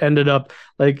it, but it ended up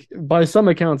like by some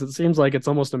accounts, it seems like it's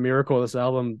almost a miracle this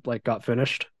album like got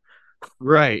finished.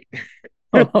 right.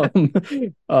 um,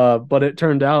 but it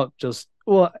turned out just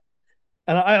well.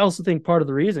 And I also think part of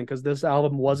the reason, because this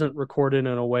album wasn't recorded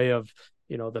in a way of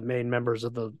the main members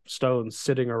of the Stones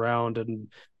sitting around and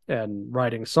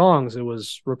writing songs. It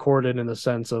was recorded in the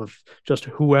sense of just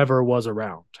whoever was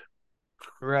around,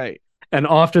 Right. and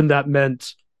often that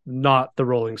meant not the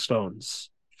Rolling Stones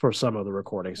for some of the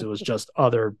recordings. It was just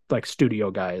other like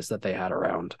studio guys that they had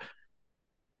around.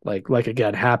 Like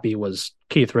again, Happy was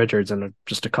Keith Richards and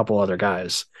just a couple other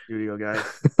guys. Studio guys.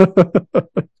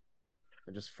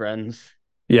 They're just friends.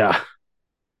 Yeah.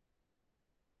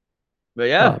 But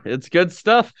yeah, it's good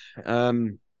stuff.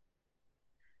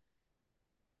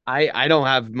 I don't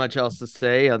have much else to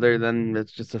say other than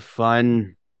it's just a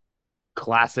fun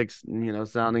classics,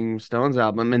 sounding Stones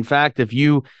album. In fact, if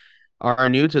you are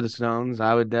new to the Stones,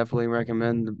 I would definitely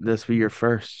recommend this be your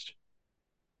first.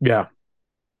 Yeah,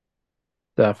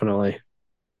 definitely.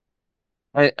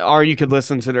 Or you could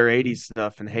listen to their 80s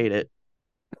stuff and hate it.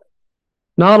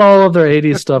 Not all of their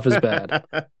 80s stuff is bad.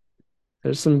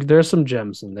 There's some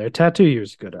gems in there. Tattoo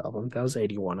Year's a good album. That was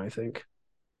 81, I think.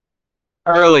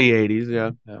 Early 80s,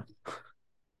 yeah. Yeah.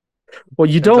 What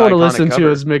you don't want to listen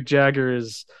to is Mick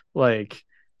Jagger's like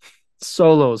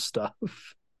solo stuff.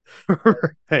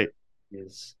 Hey.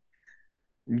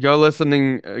 Go listen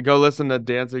to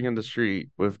Dancing in the Street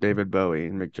with David Bowie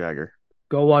and Mick Jagger.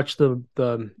 Go watch the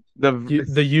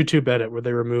YouTube edit where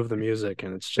they remove the music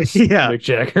and it's just Mick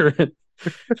Jagger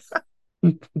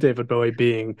and David Bowie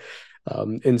being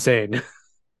insane.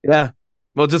 Yeah.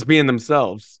 Well, just being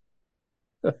themselves.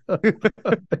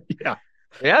 Yeah.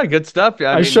 Yeah, good stuff.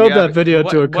 I showed that video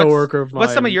to a coworker of mine.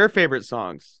 What's some of your favorite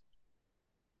songs?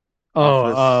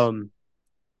 Oh,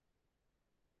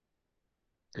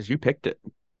 because you picked it.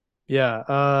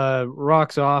 Yeah,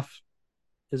 Rocks Off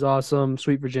is awesome.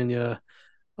 Sweet Virginia.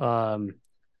 Tordenfrade,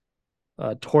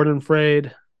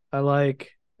 I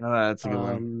like. Oh, that's a good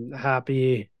one.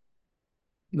 Happy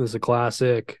is a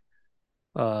classic.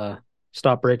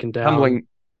 Stop Breaking Down.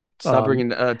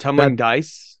 Tumbling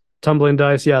Dice. Tumbling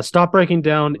Dice, yeah. Stop Breaking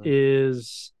Down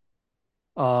is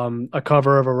a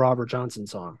cover of a Robert Johnson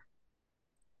song.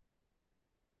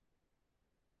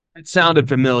 It sounded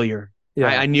familiar. Yeah.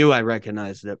 I knew I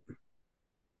recognized it.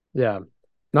 Yeah.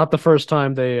 Not the first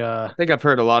time they I think I've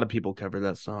heard a lot of people cover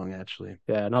that song, actually.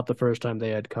 Yeah, not the first time they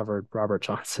had covered Robert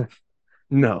Johnson.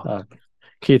 No.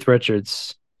 Keith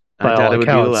Richards, by all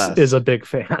accounts, is a big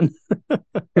fan.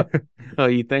 Oh,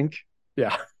 you think?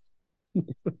 Yeah.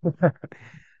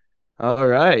 All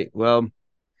right. Well,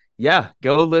 yeah,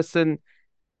 go listen.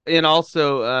 And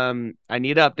also, I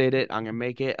need to update it. I'm gonna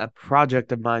make it a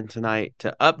project of mine tonight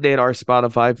to update our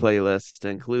Spotify playlist to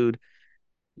include,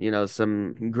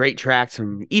 some great tracks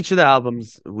from each of the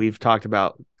albums we've talked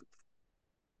about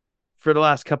for the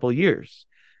last couple of years.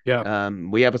 Yeah.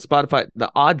 We have a Spotify,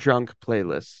 the Odd Drunk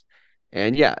playlist,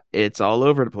 and yeah, it's all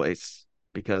over the place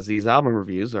because these album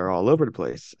reviews are all over the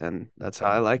place, and that's how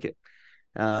I like it.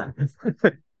 But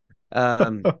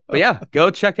yeah, go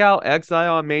check out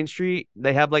Exile on Main Street.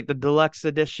 They have like the deluxe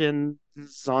editions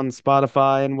on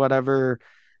Spotify and whatever.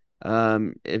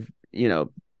 If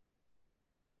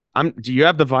do you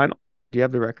have the vinyl? Do you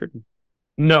have the record?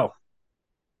 No.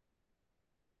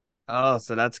 Oh,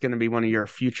 so that's going to be one of your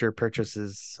future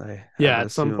purchases.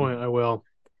 At some point I will.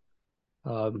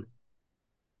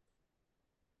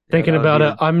 Thinking about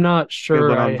it, I'm not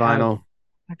sure on vinyl.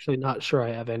 Actually not sure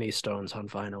I have any Stones on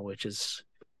vinyl, which is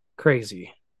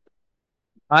crazy.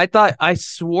 I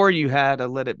swore you had a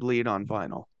Let It Bleed on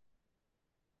vinyl.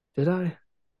 Did I?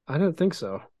 I don't think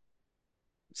so.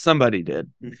 Somebody did.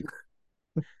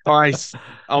 Or I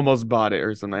almost bought it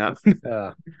or something.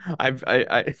 Yeah.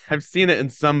 I've seen it in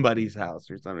somebody's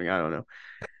house or something. I don't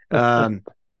know.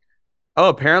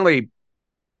 Apparently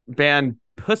band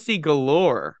Pussy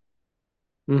Galore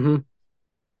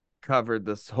covered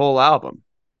this whole album.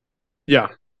 Yeah.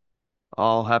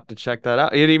 I'll have to check that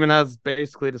out. It even has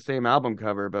basically the same album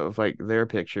cover, but with like their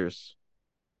pictures.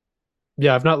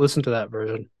 Yeah, I've not listened to that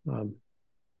version.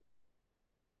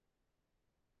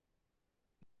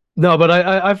 No, but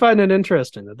I find it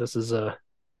interesting that this is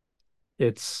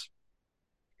it's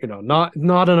not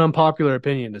an unpopular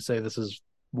opinion to say this is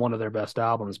one of their best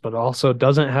albums, but also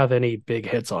doesn't have any big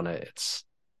hits on it.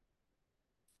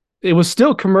 It was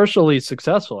still commercially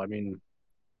successful. I mean,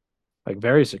 like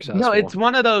very successful. No, it's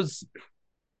one of those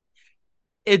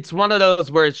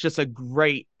where it's just a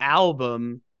great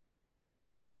album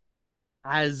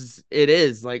as it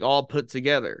is, like all put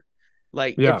together.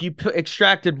 Like if you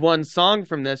extracted one song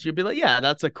from this, you'd be like, yeah,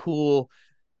 that's a cool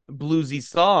bluesy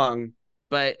song,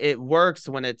 but it works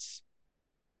when it's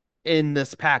in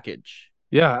this package.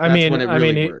 Yeah, I mean, when it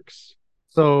really works.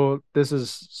 So this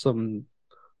is some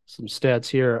stats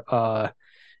here.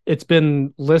 It's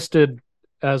been listed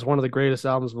as one of the greatest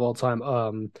albums of all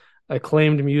time.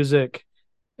 Acclaimed Music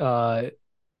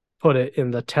put it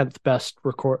in the 10th best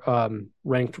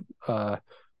ranked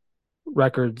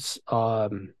records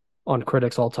on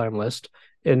Critics' all-time list.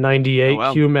 In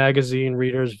 98, Q Magazine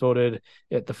readers voted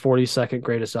it the 42nd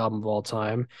greatest album of all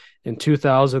time. In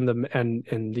 2000, and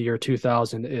in the year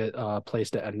 2000, it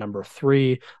placed it at number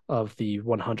 3 of the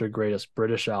 100 greatest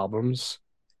British albums.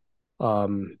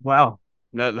 Wow,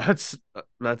 that's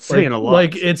saying a lot.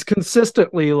 Like it's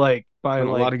consistently like by And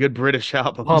a lot like of good British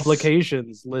albums.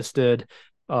 publications listed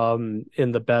in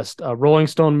the best Rolling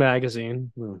Stone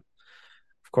magazine,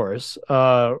 of course,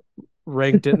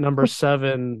 ranked at number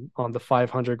 7 on the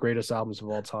 500 greatest albums of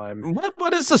all time.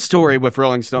 What is the story with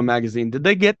Rolling Stone magazine? Did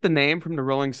they get the name from the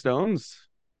Rolling Stones?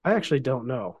 I actually don't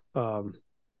know.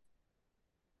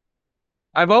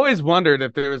 I've always wondered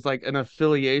if there was like an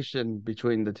affiliation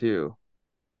between the two.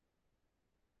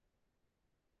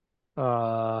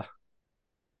 Uh,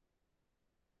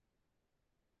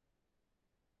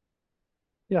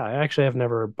 yeah, I actually have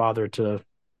never bothered to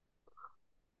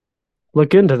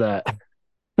look into that.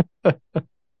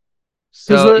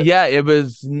 So yeah, it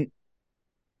was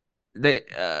they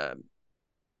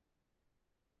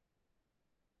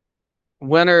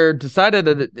Wenner decided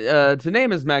to name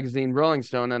his magazine Rolling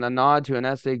Stone in a nod to an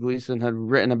essay Gleason had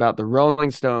written about the Rolling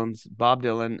Stones, Bob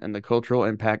Dylan, and the cultural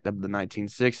impact of the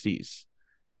 1960s.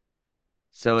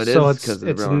 So it So is it's because of the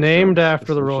it's Rolling named Stones,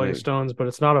 after the Rolling essentially. Stones, but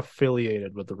it's not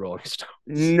affiliated with the Rolling Stones.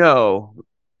 No,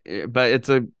 but it's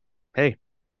a hey.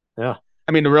 Yeah,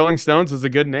 I mean, the Rolling Stones is a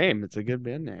good name. It's a good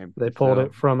band name. they pulled So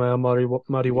it from a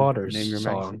Muddy Waters name your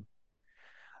song. magazine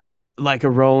like a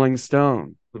Rolling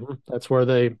Stone. That's where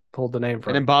they pulled the name And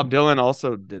from. then Bob Dylan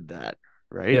also did that,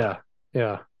 right? Yeah,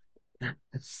 yeah.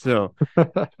 So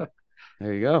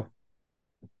there you go.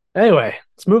 Anyway,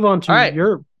 let's move on All to right.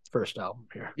 your first album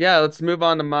here. Yeah, let's move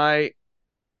on to my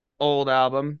old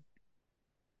album.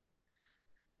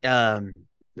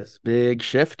 This big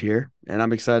shift here, and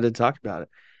I'm excited to talk about it.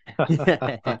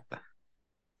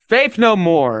 Faith No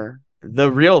More,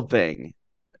 The Real Thing,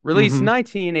 released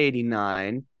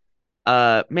 1989.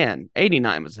 Man,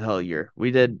 89 was a hell of a year.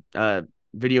 We did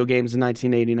video games in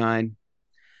 1989.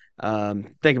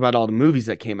 Think about all the movies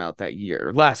that came out that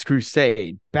year. Last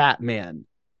Crusade, Batman,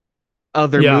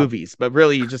 other movies, but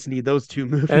really you just need those two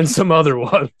movies. And some other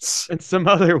ones. And some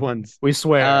other ones. We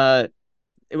swear.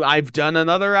 I've done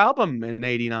another album in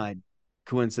 89,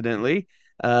 coincidentally.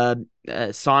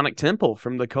 Sonic Temple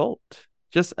from The Cult.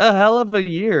 Just a hell of a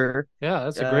year. Yeah,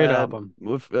 that's a great album.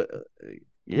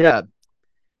 Yeah,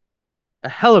 a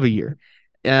hell of a year.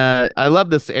 I love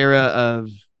this era of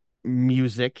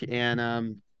music,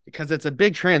 and because it's a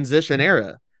big transition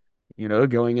era,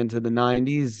 going into the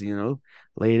 90s,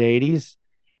 late 80s.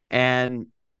 And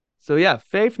so yeah,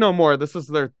 Faith No More, this is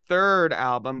their third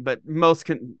album, but most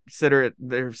consider it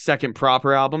their second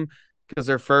proper album because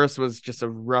their first was just a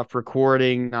rough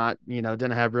recording, not,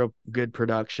 didn't have real good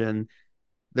production.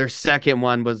 Their second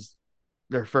one was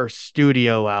their first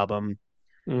studio album.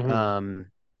 And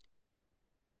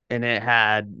it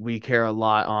had We Care a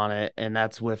Lot on it, and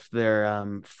that's with their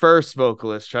first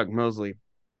vocalist, Chuck Mosley.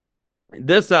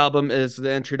 This album is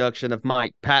the introduction of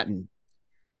Mike Patton.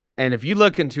 And if you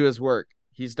look into his work,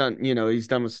 he's done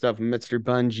with stuff with Mr.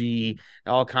 Bungie,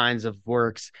 all kinds of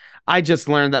works. I just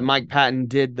learned that Mike Patton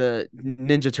did the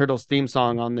Ninja Turtles theme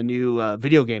song on the new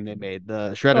video game they made,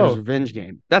 the Shredder's Revenge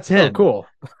game. That's him. Oh, cool.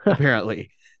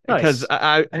 Apparently. Nice. Because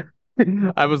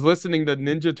I was listening to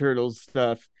Ninja Turtles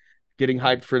stuff, getting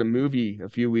hyped for the movie a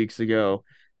few weeks ago,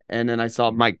 and then I saw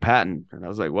Mike Patton, and I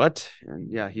was like, "What?" And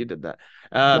yeah, he did that.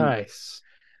 Nice.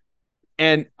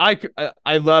 And I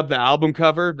love the album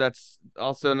cover. That's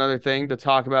also another thing to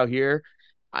talk about here.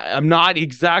 I'm not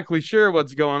exactly sure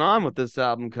what's going on with this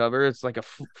album cover. It's like a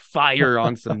fire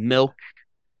on some milk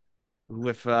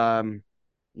with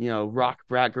rock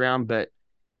background, but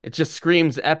it just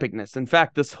screams epicness. In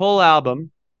fact, this whole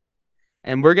album,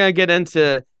 and we're gonna get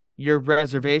into your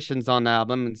reservations on the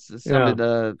album and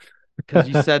some because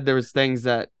you said there was things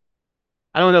that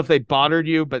I don't know if they bothered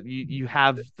you, but you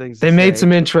have things. They made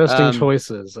some interesting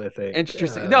choices, I think.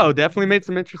 Interesting. No, definitely made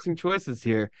some interesting choices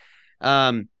here.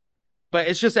 But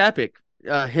it's just epic.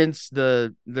 Hence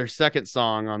their second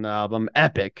song on the album,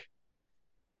 Epic.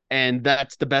 And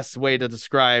that's the best way to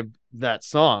describe that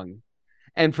song.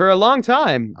 And for a long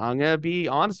time, I'm gonna be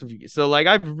honest with you. So, like,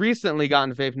 I've recently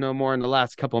gotten Faith No More in the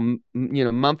last couple,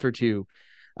 month or two.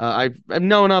 I've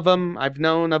known of them. I've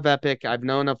known of Epic. I've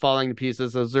known of Falling to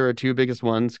Pieces. Those are the two biggest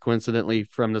ones, coincidentally,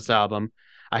 from this album.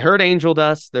 I heard Angel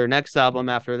Dust. Their next album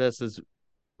after this is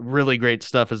really great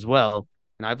stuff as well,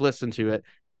 and I've listened to it.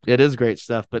 It is great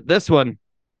stuff. But this one,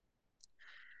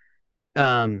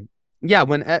 yeah,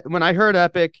 when I heard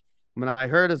Epic, when I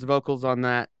heard his vocals on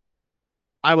that,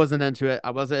 I wasn't into it.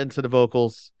 I wasn't into the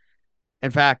vocals. In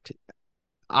fact,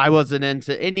 I wasn't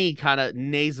into any kind of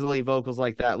nasally vocals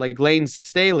like that. Like Lane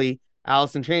Staley,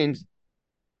 Alice in Chains,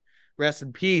 rest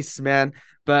in peace, man.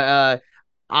 But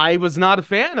I was not a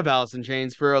fan of Alice in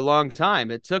Chains for a long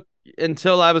time. It took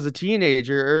until I was a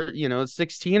teenager,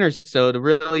 16 or so, to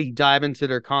really dive into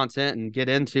their content and get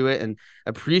into it and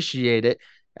appreciate it.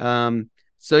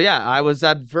 So yeah, I was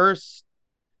adverse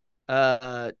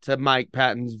to Mike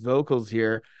Patton's vocals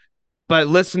here, but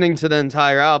listening to the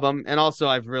entire album, and also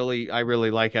I really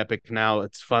like Epic now.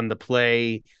 It's fun to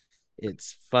play,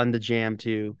 it's fun to jam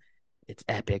to, it's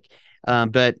epic.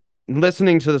 But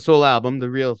listening to this whole album, the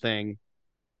real thing,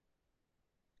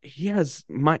 he has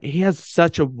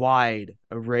such a wide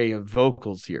array of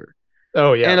vocals here.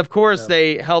 Oh yeah. And of course, Yeah.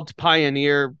 they helped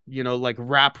pioneer, like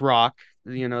rap rock.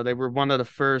 They were one of the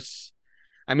first.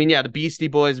 I mean, yeah, the Beastie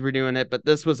Boys were doing it, but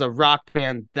this was a rock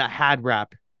band that had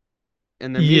rap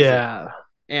in their music. Yeah.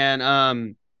 And I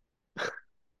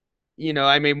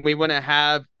mean, we wouldn't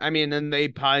have. I mean, and they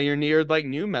pioneered like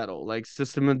new metal, like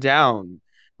System of Down,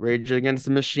 Rage Against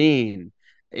the Machine.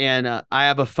 And I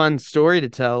have a fun story to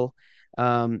tell.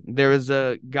 There was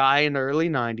a guy in the early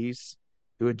 '90s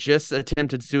who had just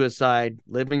attempted suicide,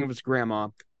 living with his grandma,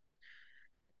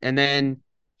 and then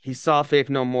he saw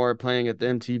Faith No More playing at the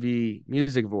MTV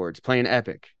Music Awards, playing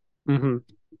Epic, Hmm.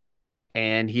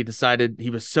 and he decided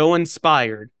he was so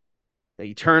inspired that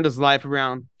he turned his life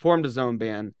around, formed his own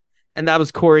band, and that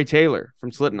was Corey Taylor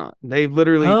from Slipknot. They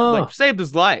literally like Oh, saved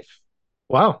his life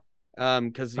wow.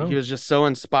 because he Oh. was just so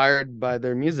inspired by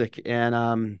their music,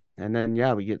 and then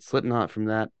yeah, we get Slipknot from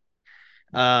that.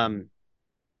 Um,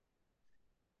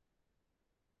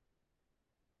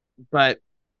 but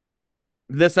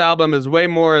this album is way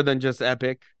more than just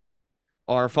epic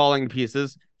or Falling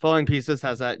Pieces. Falling Pieces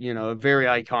has that, a very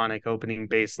iconic opening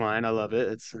bass line. I love it.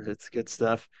 It's good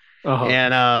stuff. Uh-huh.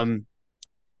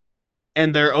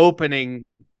 And their opening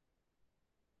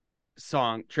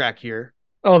song track here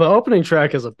Oh, the opening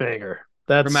track is a banger.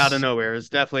 from Out of That's Nowhere is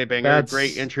definitely a banger. Great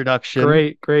that's introduction.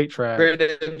 great track. Great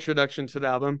introduction to the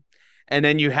album. And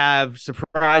then you have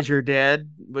Surprise You're Dead,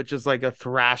 which is like a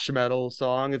thrash metal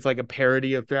song. It's like a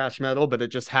parody of thrash metal, but it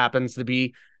just happens to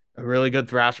be a really good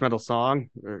thrash metal song.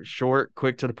 Short,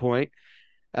 quick to the point.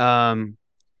 Um,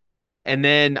 and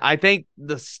then I think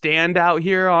the standout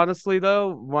here, honestly,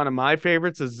 though, one of my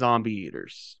favorites is Zombie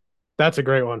Eaters. That's a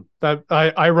great one. That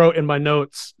I wrote in my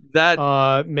notes.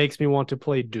 That Makes me want to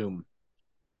play Doom.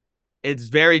 It's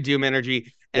very Doom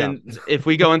energy. Yeah. And if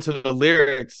we go into the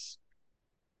lyrics,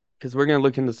 because we're gonna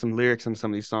look into some lyrics on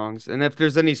some of these songs, and if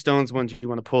there's any Stones ones you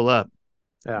want to pull up,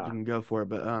 you Yeah. can go for it.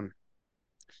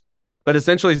 But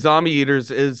essentially, Zombie Eaters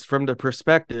is from the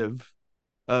perspective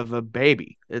of a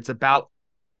baby. It's about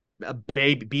a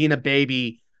baby being a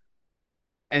baby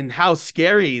and how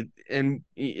scary and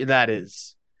that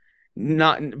is.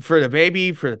 Not for the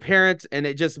baby, for the parents, and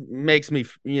it just makes me,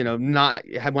 not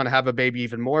want to have a baby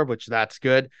even more, which that's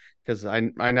good because I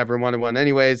never wanted one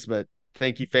anyways. But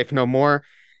thank you, Faith No More.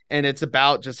 And it's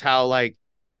about just how like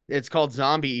it's called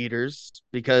zombie eaters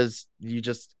because you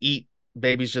just eat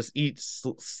babies just eat,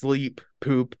 sleep,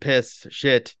 poop, piss,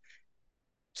 shit,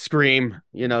 scream.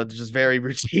 Just very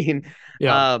routine.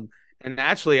 Yeah. Um, and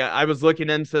actually, I was looking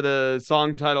into the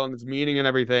song title and its meaning and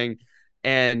everything.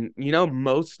 And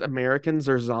most Americans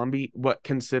are what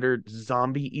considered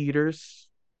zombie eaters.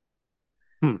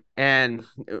 Hmm. And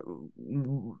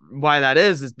why that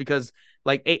is because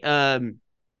like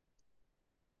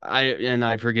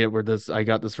I forget where I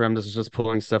got this from. This is just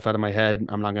pulling stuff out of my head.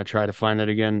 I'm not gonna try to find it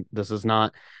again. This is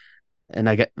not, and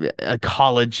I get a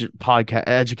college podcast,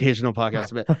 educational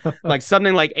podcast, but like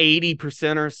something like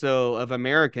 80% or so of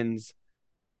Americans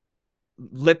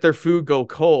let their food go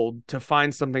cold to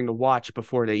find something to watch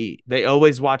before they eat. They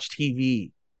always watch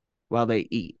TV while they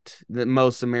eat.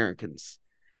 Most Americans.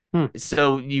 Hmm.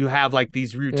 So you have like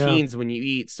these Yeah. routines when you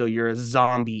eat. So you're a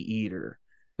zombie eater.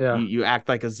 Yeah. You act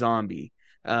like a zombie.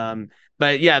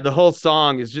 But yeah, the whole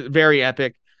song is just very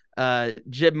epic.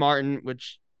 Jib Martin,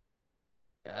 which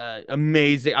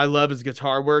amazing. I love his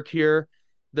guitar work here.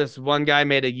 This one guy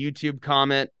made a YouTube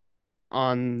comment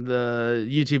on the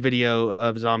YouTube video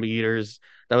of Zombie Eaters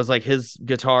that was like his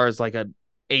guitar is like a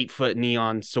 8-foot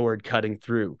neon sword cutting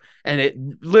through, and it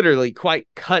literally quite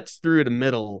cuts through the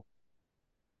middle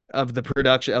of the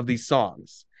production of these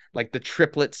songs, like the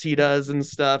triplets he does and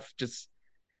stuff. Just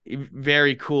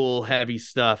very cool, heavy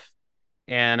stuff.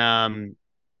 And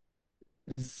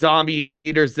Zombie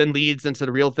Eaters then leads into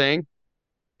the real thing,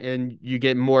 and you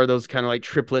get more of those kind of like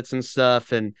triplets and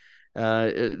stuff, and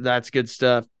that's good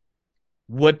stuff.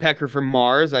 Woodpecker from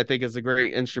Mars, I think, is a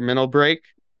great instrumental break.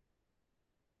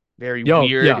 Very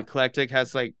weird, Yeah. eclectic,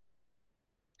 has like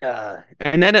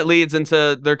and then it leads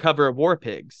into their cover of War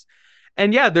Pigs.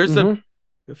 And yeah, there's a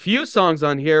few songs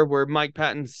on here where Mike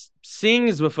Patton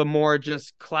sings with a more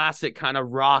just classic kind of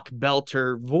rock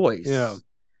belter voice. Yeah.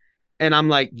 And I'm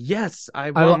like, yes, I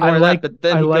want more of that. But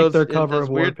then I he like goes their and cover does of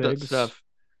War weird Pigs. stuff.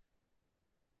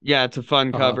 Yeah, it's a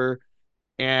fun cover.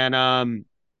 And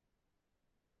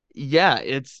Yeah,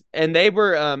 and they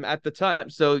were at the time.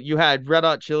 So you had Red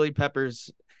Hot Chili Peppers'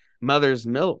 Mother's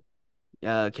Milk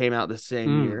came out the same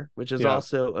Mm, year, which is yeah.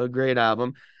 also a great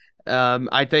album.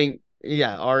 I think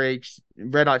yeah, RH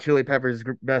Red Hot Chili Peppers'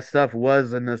 best stuff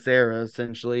was in this era,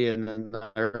 essentially in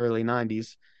the early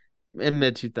 '90s and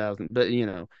mid 2000s. But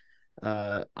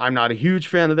I'm not a huge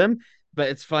fan of them. But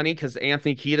it's funny because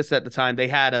Anthony Kiedis at the time they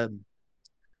had a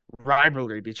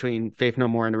rivalry between Faith No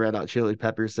More and the Red Hot Chili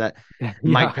Peppers that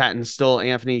Mike Yeah. Patton stole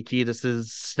Anthony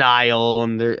Kiedis's style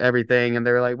and their everything, and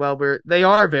they're like, well, they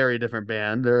are a very different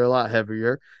band. They're a lot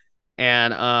heavier,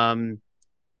 and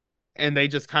they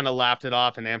just kind of laughed it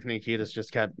off, and Anthony Kiedis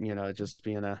just kept, just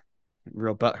being a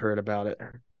real butthurt about it.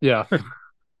 Yeah.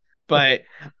 But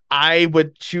I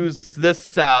would choose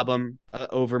this album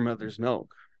over Mother's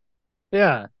Milk.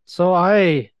 Yeah. So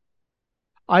I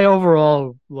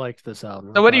overall liked this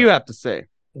album. I So what do thought, you have to say?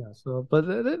 yeah. So, but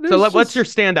So there's what's your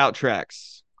just standout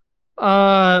tracks?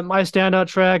 my standout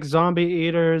track, Zombie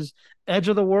Eaters, Edge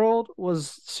of the World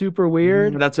was super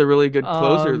weird. That's a really good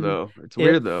closer, Um, though. It's it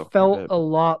weird though. felt a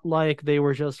lot like they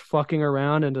were just fucking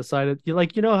around and decided,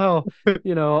 like, you know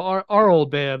how, our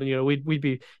old band, we'd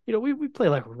be, we play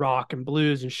like rock and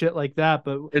blues and shit like that,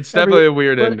 but It's every definitely a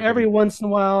weird every ending. once in a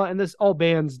while, and this all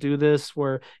bands do this,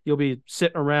 where you'll be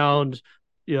sitting around,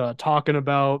 talking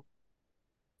about,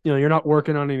 you're not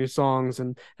working on any songs,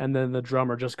 and then the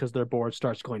drummer, just because they're bored,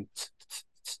 starts going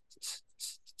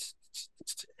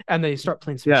and they start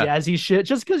playing some Yeah. jazzy shit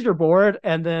just because you're bored.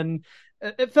 And then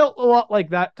it felt a lot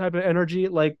like that type of energy,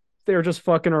 like they were just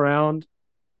fucking around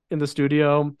in the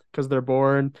studio because they're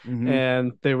bored. Mm-hmm.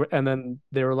 And then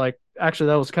they were like, actually,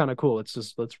 that was kind of cool.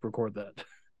 Let's record that.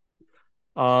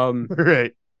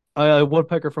 Right.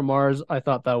 Woodpecker from Mars, I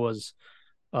thought that was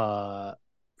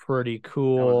pretty That was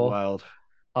cool. wild.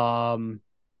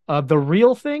 The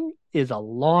Real Thing is a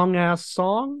long ass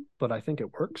song, but I think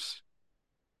it works.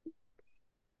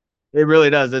 It really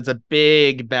does. It's a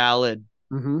big ballad.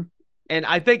 Mm-hmm. And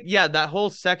I think, yeah, that whole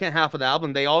second half of the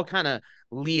album, they all kind of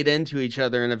lead into each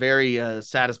other in a very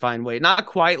satisfying way. Not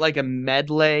quite like a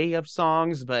medley of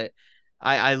songs, but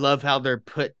I love how they're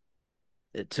put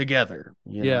together,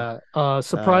 Yeah. Um,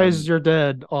 Surprise You're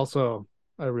Dead also.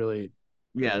 I really,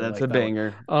 yeah, really that's like a that one.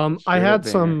 banger. I Straight up had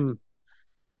banger. some.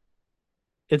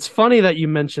 It's funny that you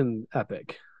mentioned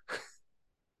Epic.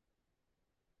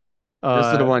 This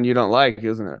is the Uh, one you don't like,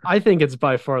 isn't it? I think it's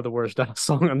by far the worst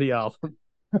song on the album.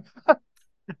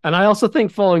 And I also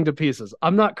think Falling to Pieces.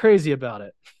 I'm not crazy about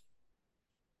it.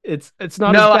 It's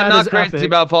not as No, I'm bad not as crazy Epic.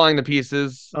 about falling to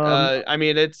pieces. Um, I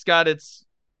mean, it's got its,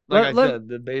 like let, I let, said,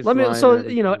 the bass let me, line and so,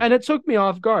 everything. and it took me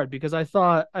off guard because I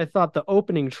thought the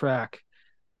opening track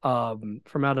from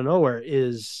Out of Nowhere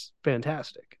is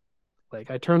fantastic.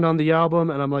 Like, I turned on the album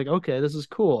and I'm like, okay, this is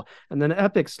cool. And then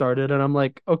Epic started and I'm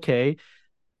like, okay,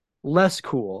 less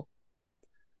cool.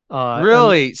 And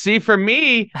Really? See, for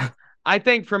me, I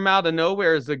think From Out of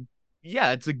Nowhere it's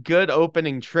a good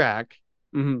opening track,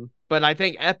 mhm. but I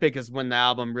think Epic is when the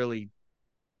album really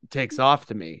takes off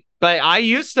to me. But I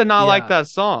used to not like Yeah. that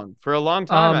song. For a long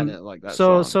time, I didn't like that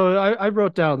So song. so I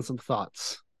wrote down some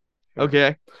thoughts here.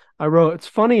 Okay. I wrote, it's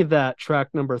funny that track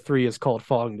number 3 is called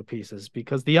Falling to Pieces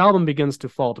because the album begins to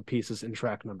fall to pieces in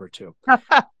track number 2.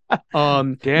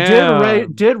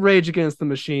 Damn. Did Rage Against the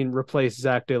Machine replace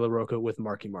Zach De La Rocha with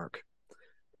Marky Mark?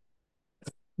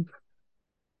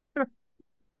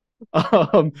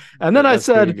 And then I That's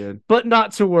pretty said, good. but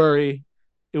not to worry.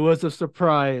 It was a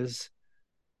surprise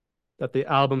that the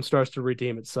album starts to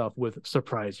redeem itself with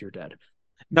Surprise You're Dead.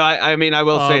 No, I mean, I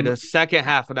will say Um, the second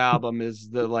half of the album is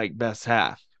the like best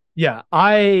half. yeah,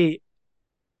 I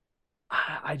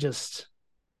just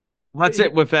What's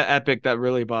it with that Epic that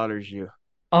really bothers you?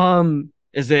 um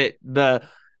Is it the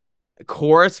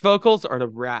chorus vocals or the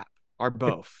rap or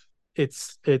both?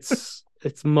 it's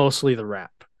mostly the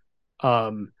rap.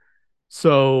 Um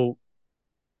so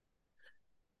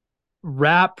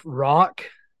rap rock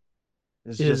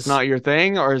It's just is, not your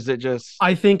thing, or is it just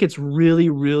I think it's really,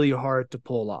 really hard to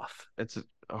pull off. it's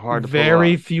hard to pull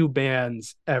Very off? few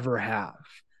bands ever have.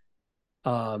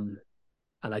 Um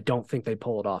and I don't think they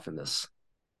pull it off in this.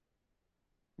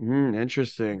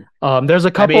 Interesting. There's a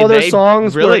I couple mean, other they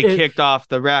songs where really kicked off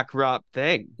the rack rock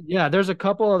thing. yeah, there's a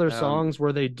couple other Um, songs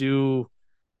where they do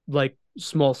like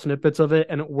small snippets of it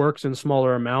and it works in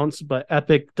smaller amounts, but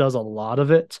Epic does a lot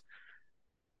of it.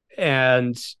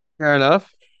 And Fair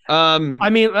enough. I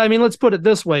mean, let's put it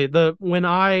this way: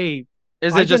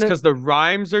 Is I it just didn't, because the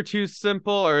rhymes are too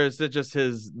simple, or is it just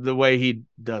the way he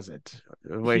does it,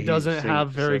 the way he he doesn't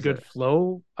have very says good it?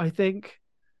 flow. I think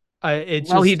it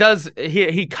Well, he just does.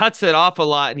 He cuts it off a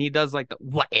lot, and he does like the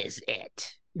 "what is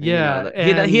it?"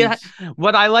 Yeah, He and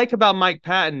what I like about Mike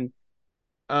Patton,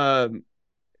 um,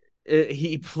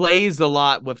 he plays a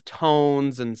lot with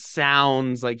tones and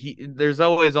sounds. Like there's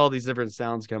always all these different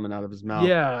sounds coming out of his mouth.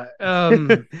 yeah,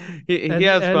 He and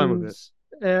has fun with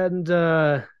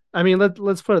it. I mean,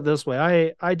 let's put it this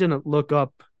way. I didn't look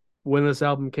up when this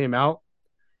album came out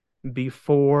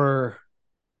before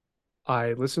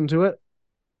I listened to it,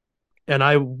 and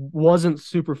I wasn't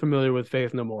super familiar with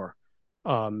Faith No More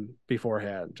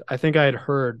beforehand. I think I had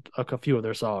heard a few of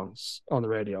their songs on the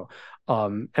radio.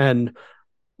 And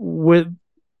with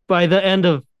by the end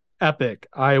of Epic,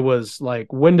 I was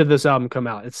like, when did this album come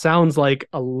out? It sounds like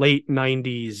a late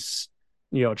 90s,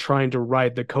 trying to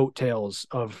ride the coattails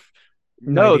of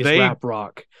No, 90s rap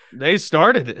rock. they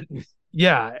started it.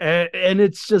 Yeah, and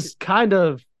it's just kind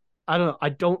of, I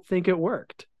don't think it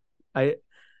worked. I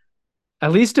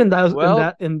At least in Well,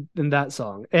 that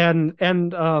song.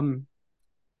 And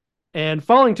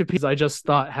Falling to Pieces I just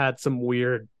thought had some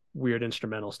weird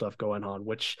instrumental stuff going on,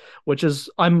 which is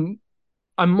I'm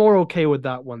more okay with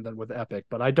that one than with Epic,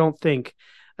 but I think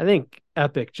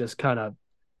Epic just kind of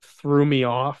threw me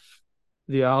off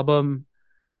the album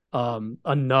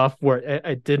enough where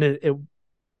it didn't it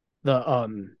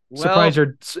the well, you're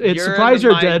in the Surprise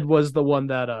You're mind Dead was the one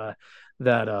that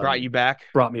brought you back.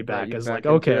 brought me Brought back you as like,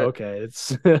 back okay, into it. okay,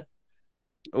 it's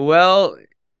Well,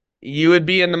 you would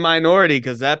be in the minority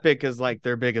because Epic is like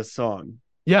their biggest song.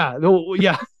 yeah, no,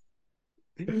 yeah.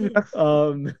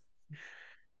 um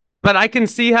But I can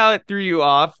see how it threw you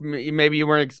off. Maybe you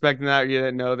weren't expecting that, or you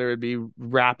didn't know there would be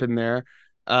rap in there.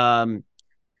 Um,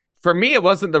 for me, it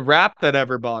wasn't the rap that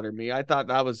ever bothered me. I thought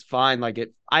that was fine.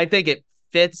 I think it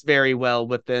fits very well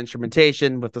with the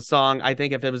instrumentation, with the song. I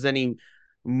think if it was any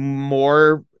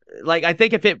more, I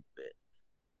think if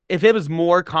it was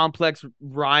more complex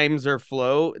rhymes or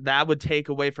flow, that would take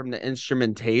away from the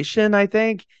instrumentation. I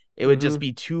think it would just mhm,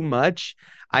 be too much.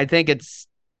 I think it's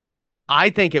I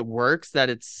think it works that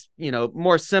it's,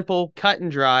 more simple, cut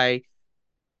and dry.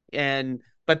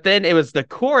 But then it was the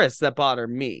chorus that bothered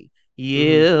me. mhm.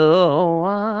 You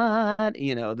want,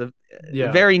 the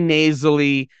Yeah. very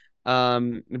nasally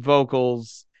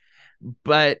vocals,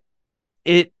 but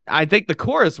I think the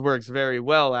chorus works very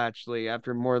well actually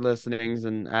after more listenings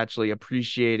and actually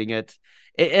appreciating it.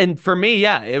 And for me,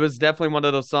 yeah, it was definitely one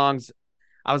of those songs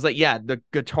I was like, yeah, the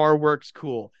guitar works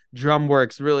cool, drum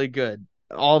works really good,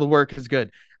 all the work is good.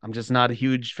 I'm just not a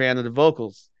huge fan of the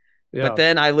vocals. But Yeah.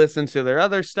 then I listened to their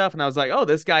other stuff and I was like, oh,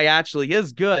 this guy actually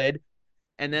is good.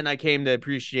 And then I came to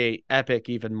appreciate Epic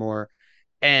even more.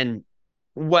 And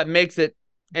what makes it,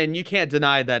 and you can't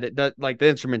deny that it does, like the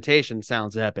instrumentation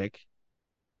sounds epic.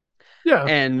 Yeah.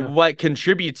 And Yeah. what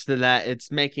contributes to that,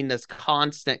 it's making this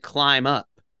constant climb up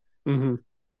Mhm.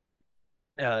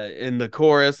 in the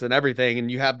chorus and everything.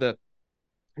 And you have the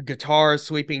guitar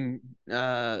sweeping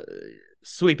up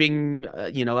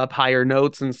higher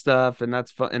notes and stuff, and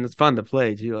that's fun, and it's fun to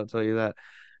play too, I'll tell you that.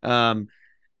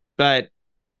 But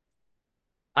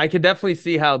I could definitely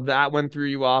see how that one threw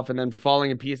you off, and then Falling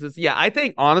to Pieces, yeah, I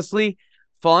think honestly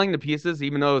Falling to Pieces,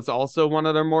 even though it's also one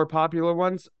of their more popular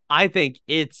ones, I think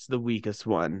it's the weakest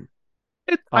one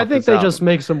I off think this they just album.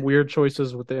 make some weird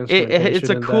choices with the It's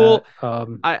instrumentation a in that. cool,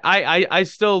 I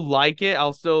still like it.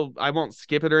 I won't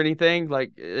skip it or anything.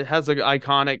 Like it has an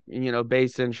iconic,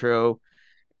 bass intro.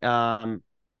 Um,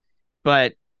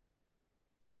 but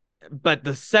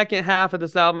the second half of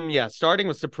this album, yeah, starting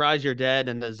with Surprise You're Dead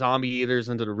and the Zombie Eaters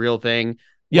into the Real Thing,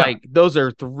 Yeah. like those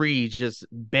are three just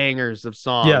bangers of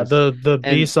Yeah, songs. the B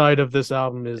And side of this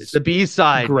album is the B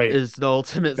side great. is the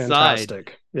ultimate side.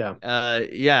 Fantastic. Yeah.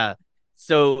 Yeah.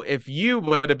 So if you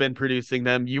would have been producing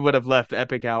them, you would have left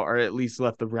Epic out, or at least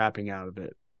left the rapping out of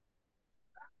it.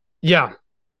 Yeah.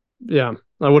 Yeah.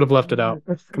 I would have left it out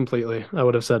completely. I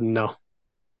would have said no.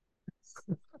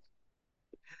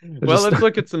 Well, Just let's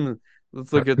look at some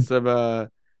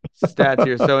stats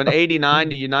here. So in '89,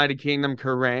 the United Kingdom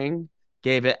Kerrang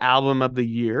gave it album of the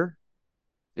year.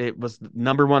 It was the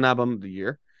number one album of the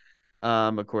year,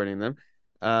 according to them.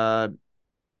 Uh,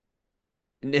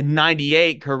 in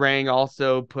 '98, Kerrang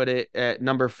also put it at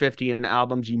number 50 in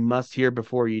albums you must hear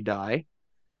before you die.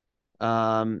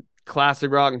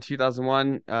 Classic Rock in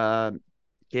 2001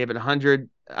 gave it 100.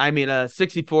 I mean,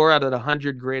 64 out of the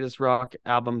 100 greatest rock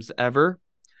albums ever.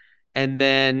 And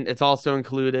then it's also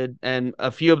included, and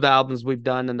a few of the albums we've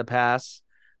done in the past,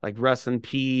 like Rest in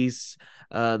Peace,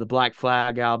 the Black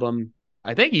Flag album.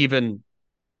 I think even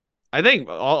I think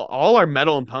all our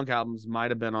metal and punk albums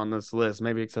might have been on this list,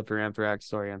 maybe except for Anthrax.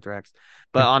 Sorry, Anthrax.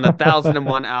 But on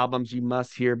 1,001 albums you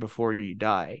must hear before you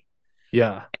die.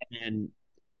 yeah. And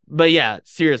but yeah,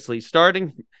 seriously,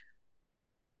 starting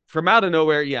from out of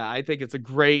nowhere, yeah, I think it's a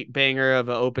great banger of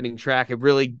an opening track.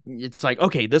 It's like,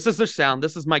 okay, this is their sound.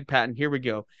 This is Mike Patton. Here we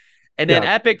go. And then Yeah.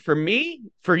 Epic for me,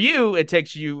 for you, it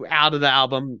takes you out of the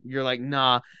album. You're like,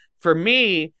 nah. For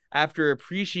me, after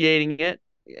appreciating it,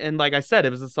 and like I said,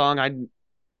 it was a song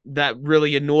that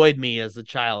really annoyed me as a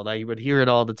child. I would hear it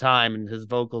all the time, and his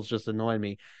vocals just annoyed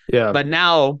me. Yeah. But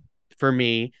now, for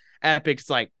me, Epic's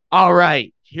like, all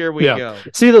right, here we Yeah. go.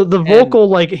 See, the And vocal,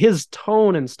 like his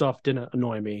tone and stuff didn't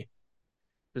annoy me.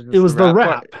 It was the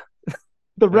rap.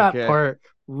 The rap Okay. part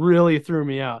really threw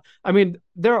me out. I mean,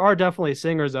 there are definitely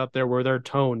singers out there where their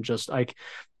tone just like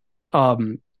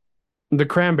the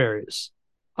Cranberries.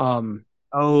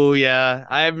 Oh yeah,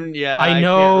 I I can't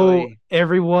know really.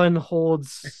 everyone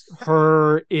holds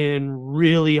her in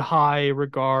really high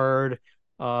regard.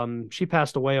 She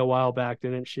passed away a while back,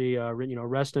 didn't she?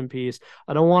 Rest in peace.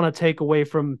 I don't want to take away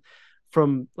from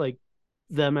like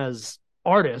them as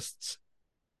artists,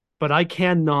 but I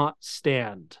cannot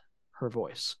stand her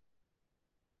voice.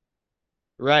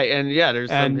 Right, and yeah,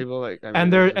 there's some And people like, I and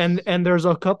mean, there it's just and there's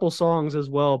a couple songs as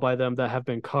well by them that have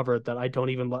been covered that I don't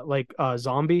even like.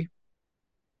 Zombie.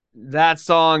 that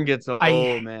song gets I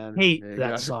old, man. hate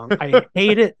that song. I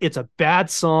hate it. It's a bad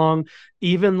song.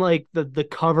 Even like the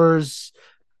covers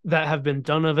that have been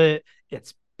done of it,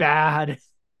 it's bad.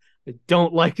 I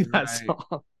don't like that Right.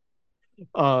 song.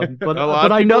 A lot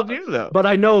but of I know people do though. but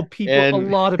I know people. A And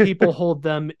lot of people hold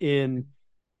them in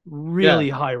really yeah.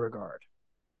 high regard,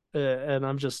 and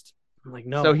I'm like,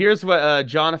 So no. here's what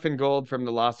Jonathan Gold from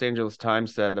the Los Angeles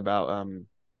Times said about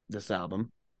this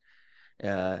album.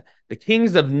 The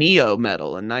Kings of Neo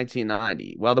Metal in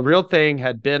 1990. While The Real Thing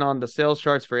had been on the sales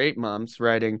charts for 8 months,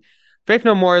 writing, Faith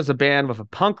No More is a band with a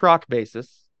punk rock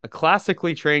bassist, a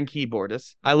classically trained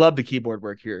keyboardist. I love the keyboard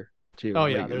work here too. Oh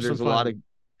yeah, Like, there's there's a some lot of fun.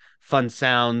 fun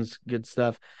sounds, good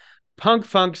stuff. Punk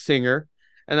funk singer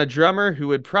and a drummer who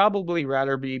would probably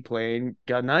rather be playing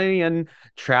Ghanaian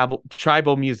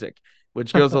tribal music,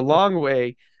 which goes a long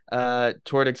way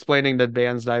toward explaining the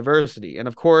band's diversity. And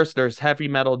of course, there's heavy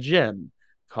metal Jim,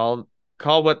 called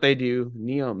call what they do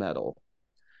neo metal.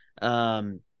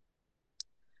 Um,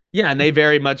 yeah, and they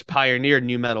very much pioneered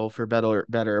new metal for better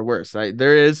or worse.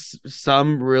 There is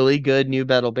some really good new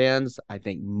metal bands. I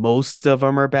think most of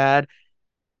them are bad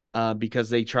because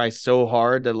they try so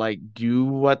hard to like do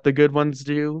what the good ones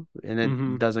do, and it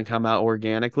Hmm. doesn't come out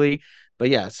organically. But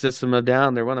yeah, System of a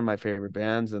Down, they're one of my favorite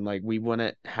bands, and like we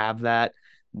wouldn't have that.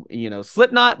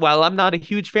 Slipknot. While I'm not a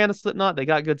huge fan of Slipknot, they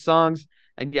got good songs,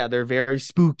 and yeah, they're very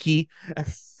spooky.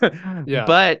 Yeah,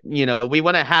 But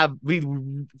we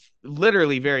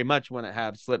literally very much want to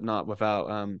have Slipknot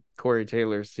without Corey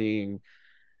Taylor seeing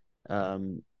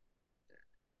um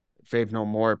Faith No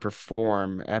More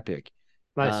perform Epic.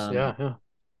 nice. Um, Yeah, yeah.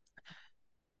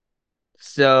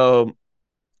 so,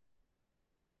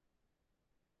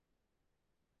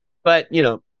 but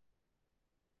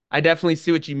I definitely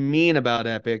see what you mean about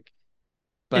Epic,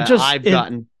 It but just I've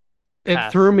gotten it past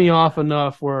threw me that. off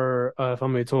enough where, if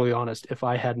I'm being totally honest, if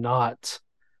I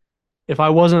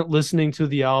wasn't listening to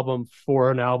the album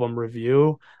for an album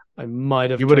review, I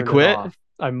might have You would have turned it quit? off.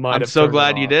 I might I'm have so turned it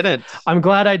glad you off. didn't. I'm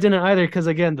glad I didn't either, because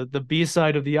again, the B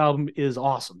side of the album is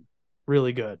awesome,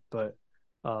 really good. But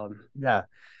Yeah.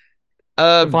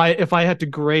 if Um, I had to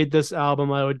grade this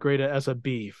album, I would grade it as a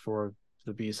B for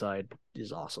the B side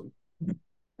is awesome.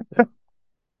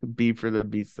 B for the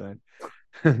B side.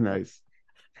 Nice.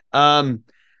 Um,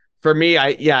 for me,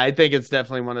 I think it's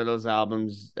definitely one of those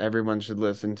albums everyone should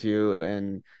listen to,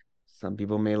 and some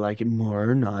people may like it more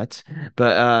or not.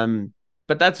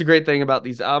 But that's a great thing about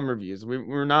these album reviews.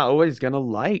 We're not always gonna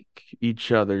like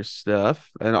each other's stuff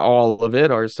and all of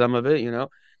it or some of it.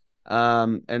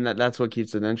 And that's what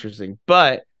keeps it interesting.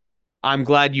 But I'm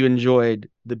glad you enjoyed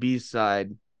the B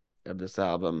side of this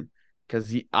album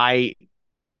because I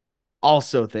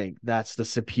also think that's the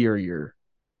superior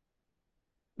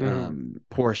Mm-hmm.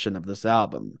 portion of this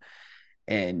album.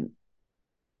 And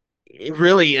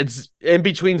it's in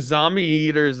between Zombie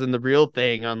Eaters and The Real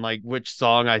Thing on like which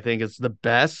song I think is the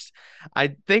best.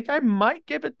 I think I might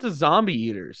give it to Zombie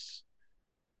Eaters.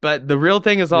 But The Real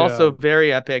Thing is Yeah. also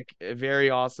very epic, a very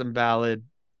awesome ballad.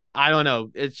 I don't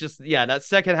know. It's just yeah, that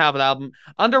second half of the album,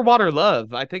 Underwater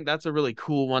Love. I think that's a really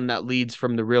cool one that leads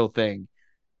from The Real Thing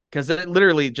because it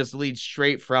literally just leads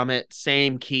straight from it,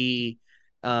 same key,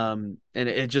 and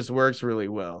it just works really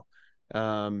well.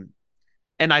 Um,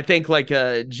 and I think like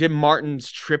Jim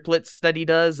Martin's triplets that he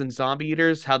does in Zombie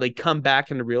Eaters, how they come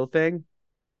back in The Real Thing.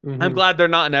 I'm Mm-hmm. glad they're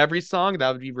not in every song.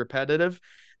 That would be repetitive,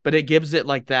 but it gives it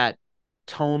like that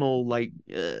tonal, like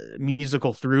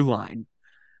musical through line.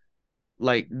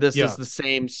 like this Yeah. is the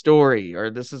same story, or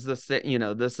this is this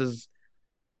is.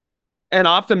 And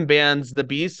often bands, the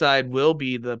B side will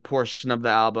be the portion of the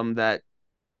album that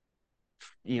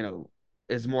you know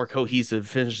is more cohesive,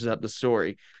 finishes up the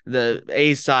story. The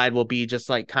A side will be just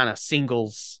like kind of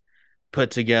singles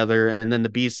put together, and then the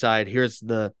B side, here's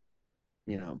the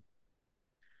you know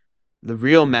the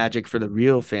real magic for the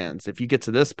real fans. If you get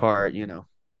to this part,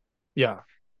 Yeah.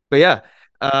 but yeah,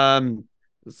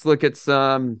 let's look at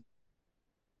some.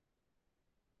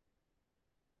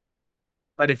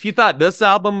 But if you thought this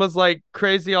album was like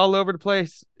crazy all over the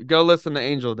place, go listen to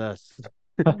Angel Dust.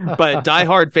 But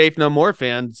diehard Faith No More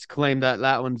fans claim that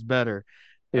that one's better,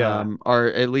 Yeah. or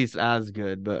at least as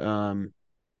good. But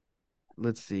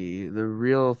let's see, The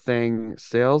Real Thing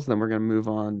sales. Then we're gonna move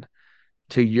on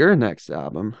to your next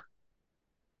album.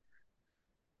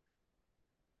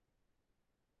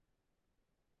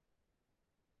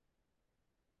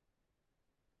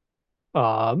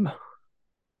 Um,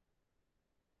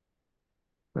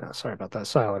 sorry about that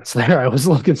silence there. I was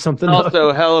looking something up.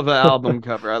 Also, hell of an album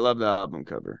cover. I love the album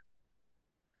cover.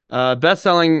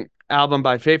 Best-selling album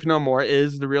by Faith No More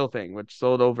is The Real Thing, which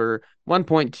sold over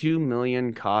 1.2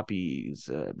 million copies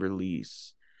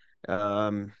release.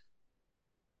 And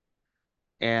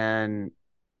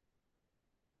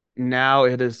now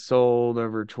it has sold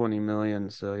over 20 million.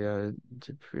 So yeah,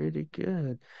 it's pretty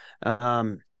good.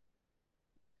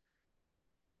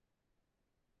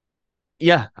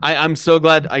 Yeah, I'm so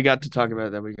glad I got to talk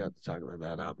about that. We got to talk about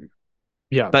that album.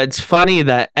 Yeah. But it's funny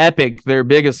that Epic, their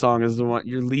biggest song, is the one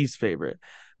your least favorite.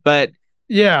 But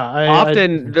Yeah.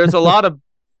 often there's a lot of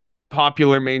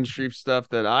popular mainstream stuff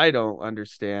that I don't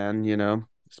understand,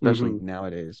 especially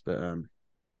nowadays. But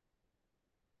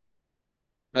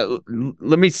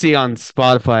let me see on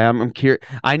Spotify. I'm curious.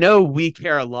 I know We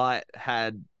Care a Lot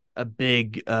had a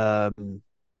big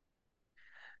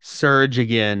surge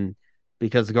again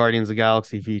because Guardians of the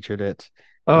Galaxy featured it.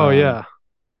 Oh yeah.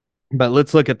 But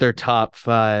let's look at their top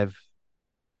 5.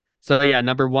 So yeah,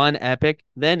 number 1, Epic,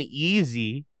 then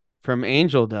Easy from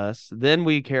Angel Dust, then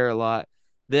We Care a Lot,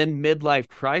 then Midlife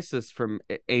Crisis from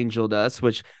Angel Dust,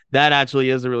 which that actually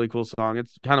is a really cool song.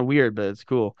 It's kind of weird, but it's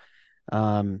cool.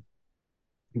 But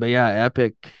yeah,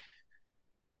 Epic.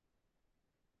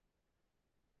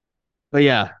 But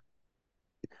yeah,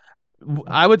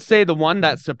 I would say the one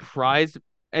that surprised,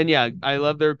 and yeah, I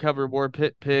love their cover War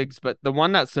Pit Pigs, but the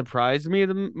one that surprised me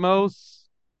the most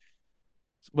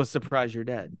was Surprise You're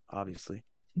Dead, obviously.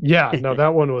 Yeah. No,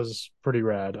 that one was pretty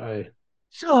rad.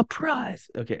 Surprise.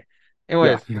 Okay.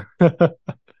 Yeah. Anyways,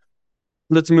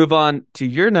 let's move on to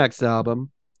your next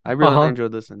album. I really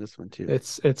enjoyed listening to this one too.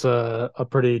 It's a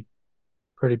pretty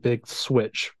big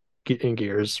switch in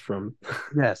gears from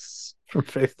from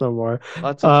Faith No More.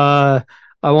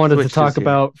 I wanted to talk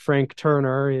about Frank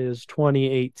Turner, his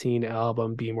 2018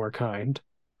 album Be More Kind.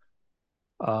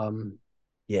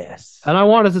 Yes. And I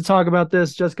wanted to talk about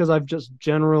this just because I've just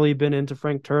generally been into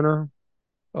Frank Turner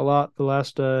a lot the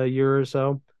last year or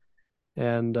so.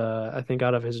 And I think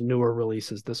out of his newer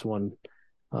releases, this one.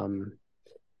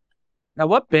 Now,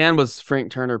 what band was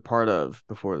Frank Turner part of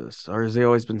before this? Or has he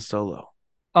always been solo?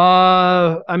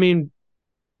 I mean,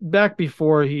 back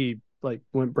before he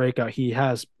went breakout, he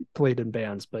has played in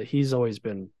bands, but he's always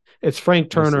been. It's Frank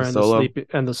Turner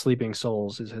and the Sleeping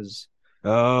Souls is his.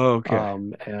 Oh, okay.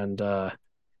 And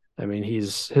I mean,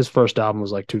 his first album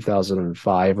was like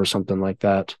 2005 or something like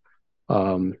that.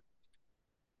 And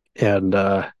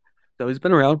so he's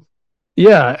been around.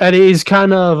 Yeah, and he's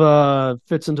kind of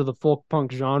fits into the folk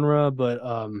punk genre, but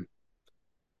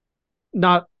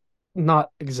not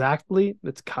exactly.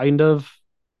 It's kind of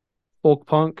folk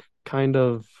punk, kind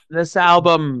of this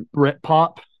album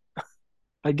Britpop,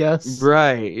 I guess.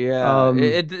 Right, yeah.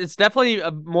 It's definitely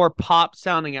a more pop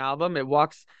sounding album. It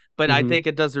walks, but I think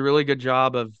it does a really good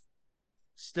job of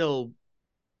still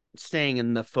staying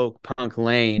in the folk punk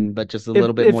lane, but just a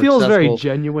little bit more. It feels very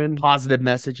genuine, positive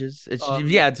messages.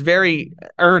 It's very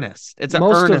earnest. It's an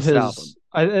earnest album.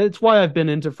 It's why I've been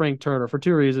into Frank Turner for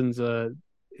 2 reasons.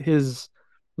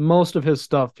 Most of his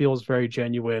stuff feels very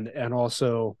genuine, and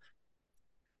also,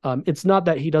 it's not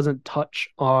that he doesn't touch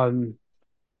on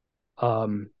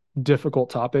difficult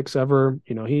topics ever.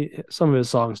 Some of his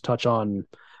songs touch on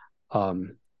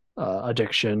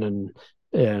addiction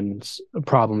and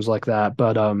problems like that,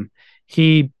 but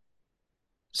he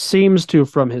seems to,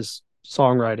 from his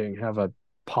songwriting, have a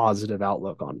positive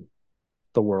outlook on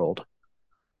the world.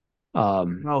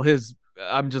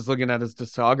 I'm just looking at his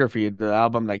discography. The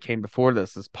album that came before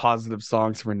this is Positive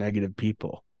Songs for Negative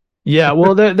People. Yeah,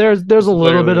 well, there's a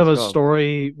little bit of a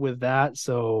story with that.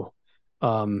 So,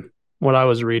 what I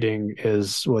was reading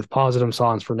is with Positive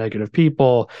Songs for Negative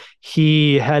People,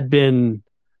 he had been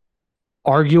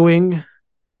arguing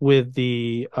with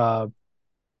the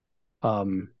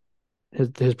um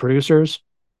his producers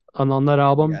on that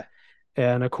album. Yeah.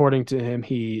 And according to him,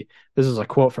 this is a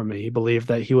quote from him, he believed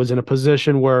that he was in a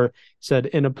position where, said,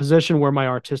 in a position where my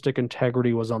artistic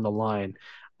integrity was on the line.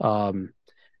 Um,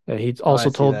 and he Oh, I also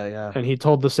see told, that. Yeah. and he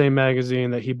told the same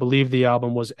magazine that he believed the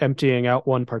album was emptying out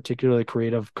one particularly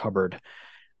creative cupboard.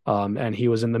 And he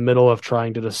was in the middle of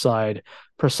trying to decide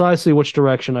precisely which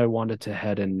direction I wanted to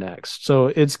head in next. So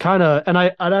it's kind of, and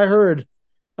I heard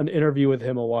an interview with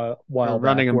him a We're while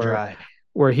running back them dry.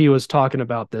 where he was talking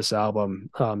about this album,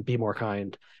 Be More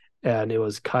Kind, and it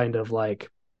was kind of like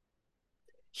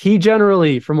he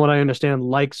generally, from what I understand,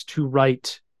 likes to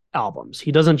write albums.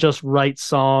 He doesn't just write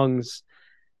songs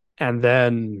and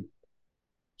then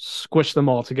squish them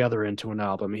all together into an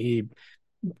album. He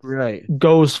Right.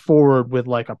 goes forward with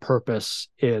like a purpose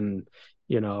in,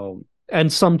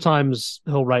 and sometimes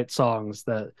he'll write songs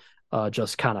that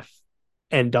just kind of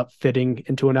end up fitting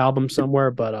into an album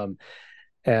somewhere. But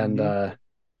and Mhm.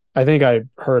 I think I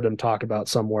heard him talk about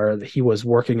somewhere that he was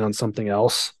working on something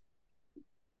else,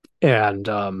 and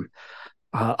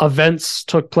events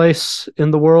took place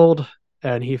in the world,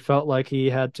 and he felt like he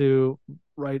had to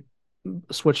write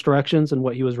switch directions in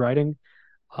what he was writing.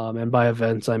 And by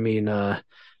events, I mean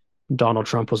Donald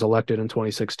Trump was elected in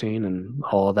 2016, and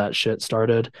all of that shit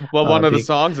started. Well, one of the Be,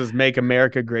 songs is "Make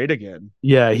America Great Again,"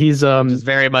 yeah, he's which is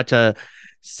very much a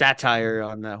satire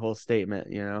on that whole statement.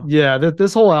 yeah,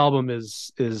 this whole album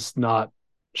is not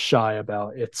shy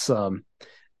about it's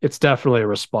definitely a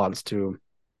response to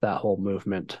that whole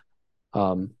movement.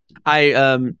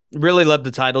 I really love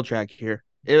the title track here.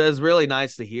 It was really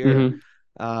nice to hear. Mhm.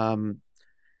 Um,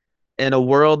 in a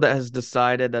world that has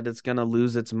decided that it's gonna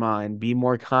lose its mind, be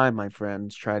more kind, my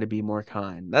friends. Try to be more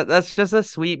kind. That's just a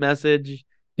sweet message.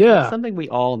 That's Yeah, something we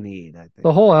all need, I the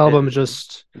think. whole album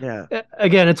just, Yeah.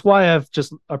 again, it's why I've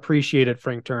just appreciated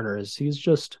Frank Turner. Is he's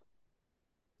just,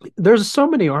 there's so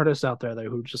many artists out there that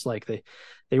who just like they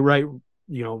write,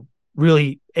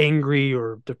 really angry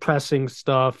or depressing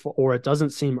stuff, or it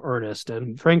doesn't seem earnest.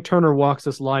 And Frank Turner walks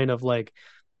this line of like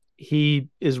he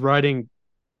is writing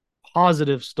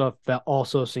positive stuff that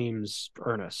also seems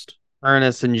earnest.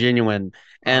 Earnest and genuine.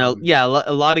 And Um, yeah,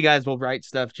 a lot of guys will write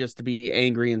stuff just to be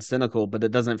angry and cynical, but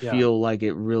it doesn't yeah, feel like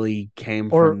it really came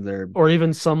or from their or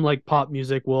even some like pop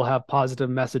music will have positive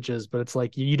messages, but it's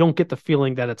like you don't get the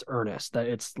feeling that it's earnest, that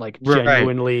it's like right.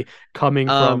 genuinely coming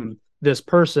Um, from this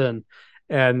person.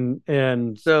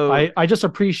 And so I just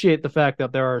appreciate the fact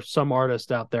that there are some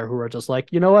artists out there who are just like,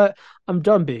 you know what, I'm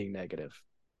done being negative.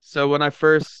 so when I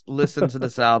first listened to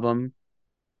this album,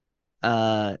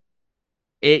 uh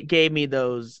it gave me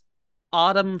those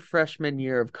autumn freshman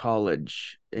year of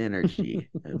college energy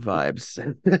vibes.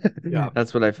 Yeah.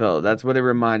 That's what I felt. That's what it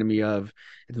reminded me of.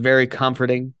 It's very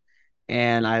comforting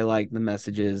and I like the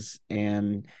messages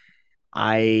and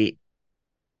I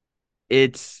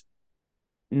it's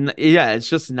yeah, it's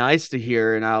just nice to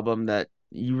hear an album that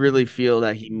you really feel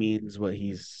that he means what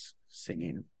he's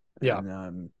singing. Yeah.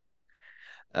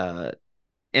 Uh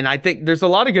and I think there's a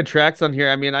lot of good tracks on here.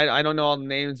 I mean, I don't know all the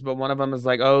names, but one of them is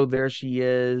like, "Oh, there she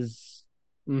is."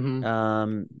 Mm-hmm.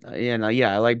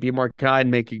 Yeah, I like "Be More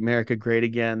Kind," "Make America Great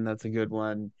Again." That's a good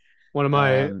one. One of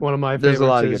my There's a favorites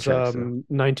lot of good is tracks though.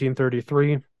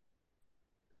 1933.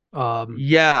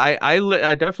 Yeah,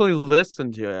 I definitely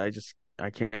listened to it. I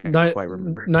can't quite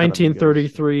remember how that one goes.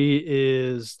 1933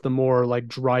 is the more like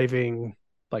driving,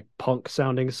 like punk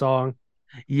sounding song.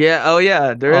 Yeah, oh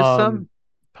yeah, there is Um, some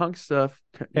punk stuff,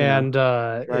 and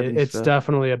driving it's stuff.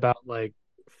 definitely about like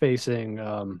facing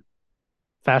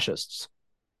fascists.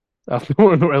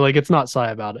 Like it's not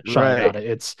shy about Right. it.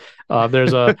 It's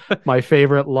there's a my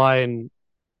favorite line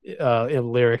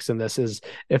in lyrics in this is,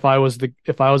 if I was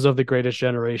of the greatest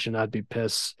generation, I'd be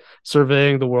pissed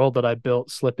surveying the world that I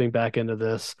built, slipping back into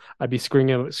this. I'd be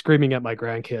screaming at my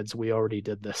grandkids, we already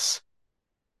did this.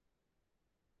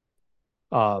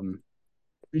 um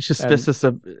It's just and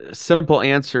some simple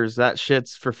answers. That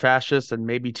shit's for fascists and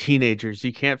maybe teenagers.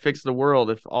 You can't fix the world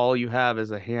if all you have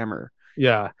is a hammer.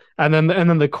 yeah, and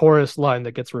then the chorus line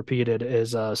that gets repeated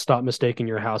is stop mistaking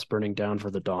your house burning down for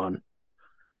the dawn.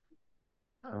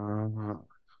 Uh,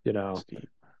 you know Steve.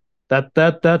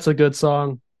 that's a good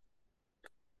song.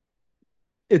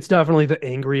 It's definitely the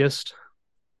angriest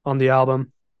on the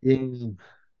album. Yeah.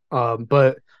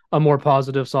 But a more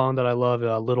positive song that I love,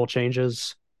 Little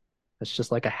Changes. It's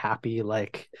just like a happy,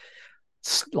 like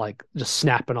just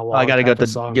snapping I along gotta go type to of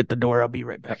song. get the door. I'll be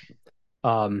right back.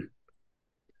 Um,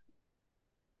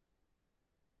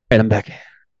 Right, I'm back.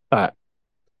 Uh,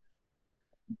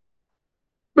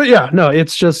 but yeah, no,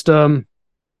 it's just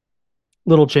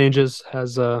little changes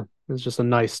has is just a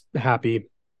nice happy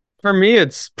For me,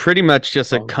 it's pretty much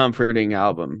just a song. comforting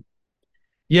album.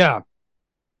 Yeah.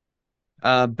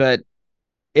 But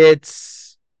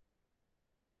it's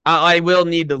I will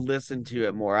need to listen to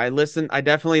it more. I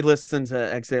definitely listen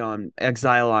to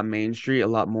Exile on Main Street a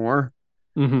lot more.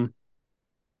 Hmm.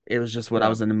 It was just what I Yeah.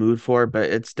 was in the mood for, but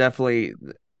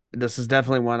this is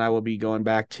definitely one I will be going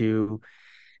back to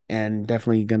and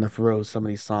definitely gonna throw some of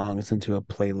these songs into a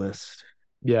playlist.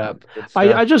 Yeah. Good I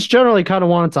stuff. just generally kind of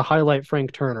wanted to highlight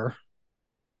Frank Turner.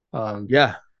 Um,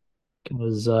 Yeah.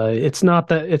 because it's not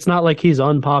like he's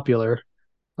unpopular.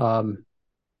 Um,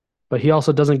 but he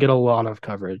also doesn't get a lot of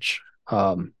coverage.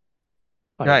 Right.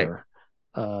 Either.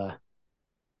 Uh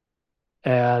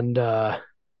and oh,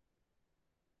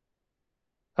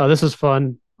 this is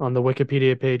fun. On the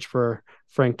Wikipedia page for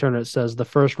Frank Turner, it says the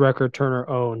first record Turner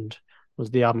owned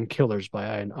was the album Killers by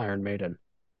Iron Maiden.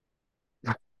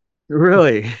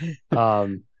 Really.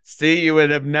 Um, See, you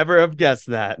would have never have guessed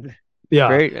that. yeah,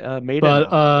 Great Maiden but album,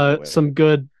 by the way. some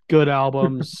good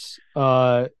albums.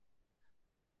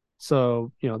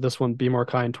 So this one, Be More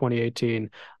Kind, 2018.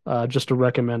 Just to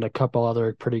recommend a couple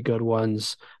other pretty good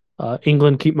ones.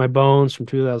 England Keep My Bones from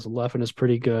 2011 is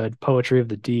pretty good. Poetry of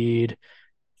the Deed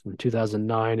from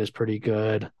 2009 is pretty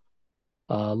good.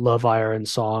 Love Iron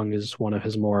Song is one of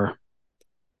his more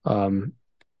um,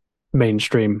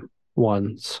 mainstream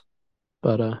ones.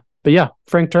 But yeah,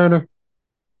 Frank Turner,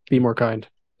 Be More Kind.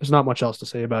 There's not much else to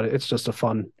say about it. It's just a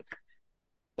fun,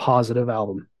 positive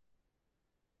album.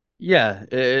 Yeah,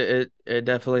 it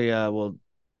definitely will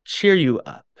cheer you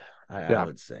up, I Yeah.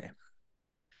 would say.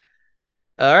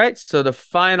 All right, so the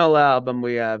final album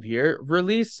we have here,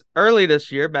 released early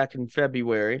this year, back in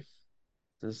February.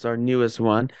 This is our newest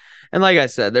one. And like I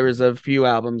said, there was a few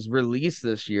albums released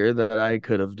this year that I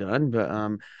could have done, but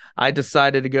I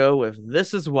decided to go with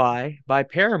This Is Why by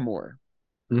Paramore.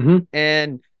 Mm-hmm.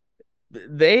 And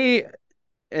they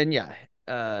and yeah,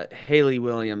 Haley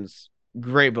Williams,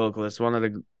 great vocalist, one of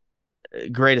the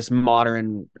greatest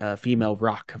modern female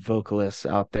rock vocalists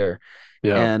out there.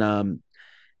 Yeah. And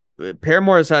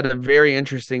Paramore has had a very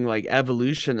interesting like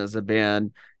evolution as a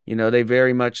band. They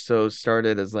very much so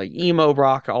started as like emo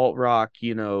rock, alt rock,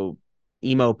 emo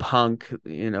punk,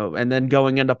 and then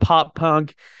going into pop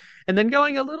punk, and then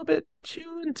going a little bit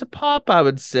too into pop, I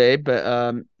would say.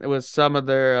 But it was some of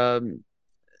their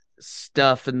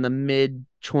stuff in the mid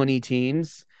 20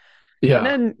 teens, and Yeah.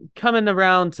 then coming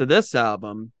around to this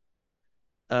album,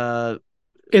 uh,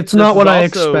 It's this not is what I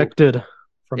also expected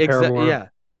from Paramore. yeah,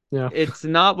 Yeah. it's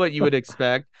not what you would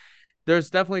expect. There's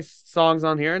definitely songs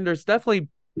on here, and there's definitely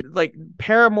like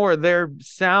Paramore, their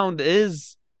sound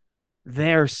is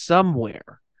there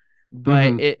somewhere,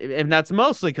 but Mm-hmm. and that's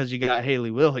mostly because you got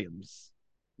Haley Williams.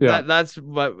 Yeah. That's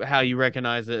what how you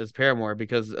recognize it as Paramore,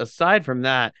 because aside from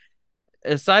that,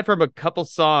 aside from a couple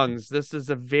songs, this is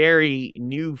a very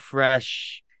new,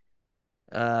 fresh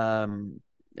um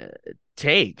uh,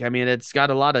 take. I mean, it's got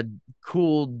a lot of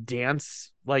cool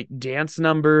dance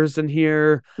numbers in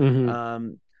here. Mm-hmm.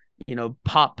 Um,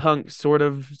 pop punk sort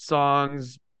of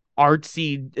songs,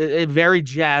 artsy, very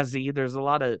jazzy. There's a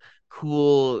lot of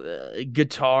cool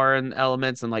guitar and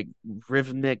elements and like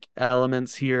rhythmic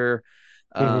elements here.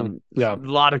 Mm-hmm. A Yeah.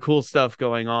 lot of cool stuff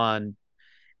going on.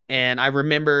 And I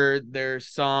remember their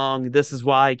song "This Is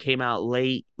Why" came out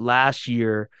late last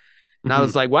year, and I Mm-hmm.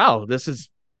 was like, "Wow, this is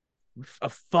a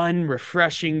fun,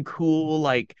 refreshing, cool,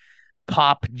 like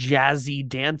pop jazzy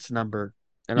dance number."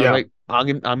 And I was Yeah. like,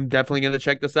 I'm definitely gonna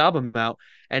check this album out.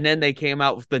 And then they came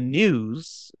out with the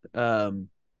news. I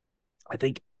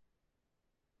think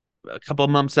a couple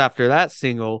of months after that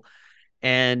single,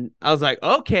 and I was like,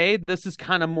 okay, this is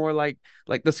kind of more like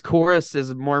this chorus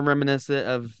is more reminiscent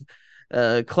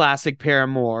of classic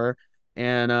Paramore,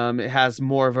 and it has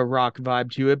more of a rock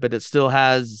vibe to it, but it still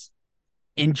has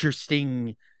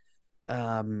interesting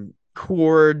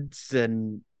chords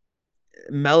and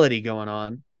melody going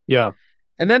on. Yeah.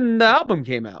 And then the album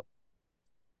came out.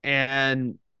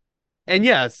 And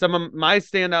yeah, some of my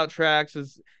standout tracks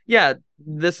is yeah,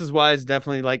 This Is Why is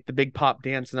definitely like the big pop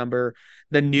dance number.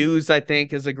 The News, I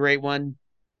think, is a great one.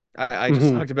 I just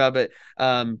Mm-hmm. talked about, but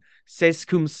C'est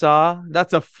comme ça,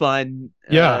 that's a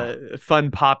Yeah.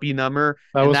 fun poppy number.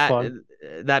 That And was fun.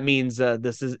 that means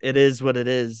it is what it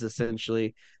is,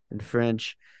 essentially, in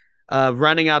French.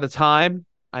 Running Out of Time,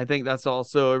 I think that's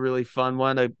also a really fun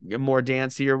one, a more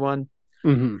dancier one.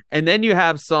 Mm-hmm. And then you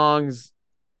have songs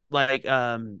like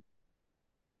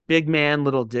Big Man,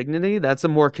 Little Dignity. That's a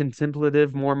more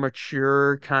contemplative, more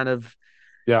mature kind of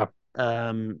Yeah.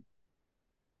 um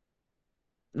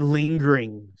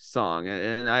lingering song,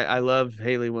 and I love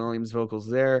Haley Williams vocals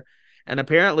there. And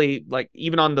apparently, like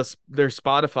even on their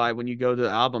Spotify, when you go to the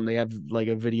album, they have like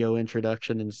a video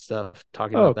introduction and stuff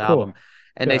talking Oh, about the album. cool.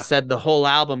 And they Yeah. said the whole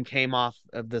album came off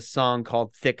of this song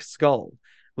called Thick Skull,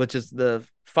 which is the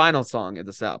final song of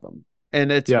this album.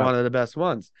 And it's Yeah. one of the best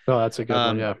ones. Oh, that's a good one.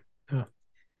 Um, Yeah. Yeah.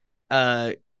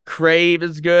 uh, Crave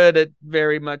is good. It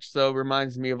very much so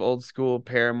reminds me of old school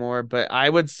Paramore, but I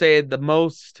would say the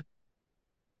most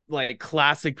like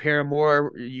classic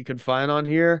Paramore you can find on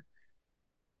here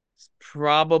is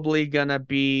probably gonna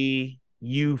be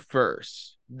You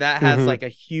First. That has Hmm. like a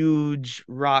huge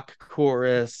rock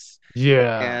chorus,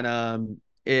 Yeah. and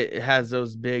it has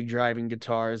those big driving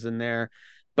guitars in there.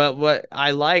 But what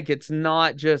I like, it's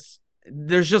not just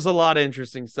there's just a lot of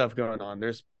interesting stuff going on.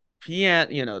 There's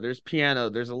piano,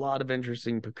 there's a lot of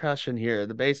interesting percussion here.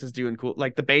 The bass is doing cool.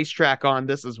 Like the bass track on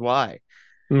This Is Why.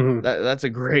 Hmm. That's a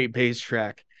great bass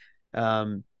track.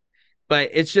 Um, but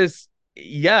it's just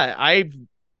yeah, I've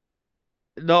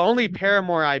the only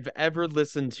Paramore I've ever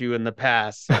listened to in the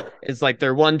past is like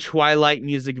their one Twilight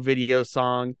music video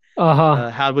song, Uh-huh.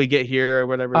 How'd We Get Here or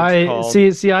whatever it's I called.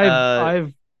 see, Uh,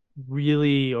 I've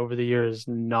really over the years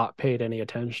not paid any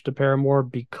attention to Paramore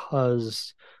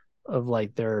because of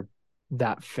like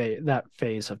that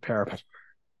phase of Paramore.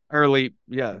 early,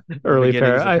 yeah, the Early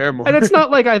beginnings Paramore. of Paramore. And it's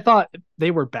not like I thought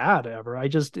they were bad ever. It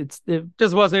Just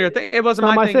wasn't your thing. It wasn't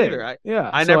not my my thing either. thing. I Yeah.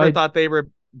 I So never thought they were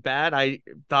bad. I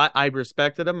thought I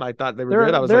respected them. I thought they were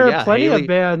good. I was there like, are yeah, plenty of Haley.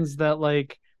 bands that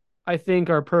like I think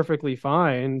are perfectly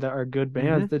fine, that are good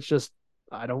bands. Mhm. That's just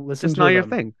I don't listen Just to not your them.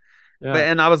 thing. But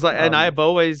Yeah. and I was like, and Um I've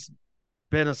always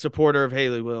been a supporter of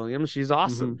Haley Williams. She's mhm.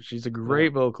 awesome. She's a Yeah.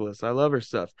 great vocalist. I love her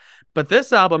stuff. But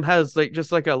this album has like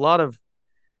just like a lot of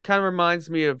kind of reminds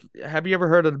me of have you ever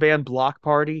heard of the band Block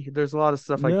Party? There's a lot of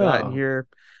stuff like that in No. here.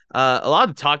 A lot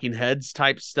of Talking Heads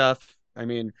type stuff. I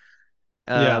mean,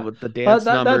 Yeah. with the dance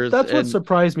numbers That's what and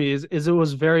surprised me is it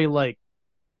was very like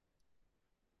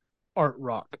art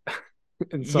rock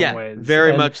in some yeah, ways.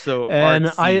 very much so And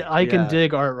artsy. I can Yeah.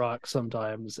 dig art rock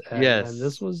sometimes, and this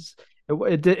Yes. was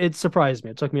it surprised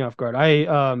me. It took me off guard. I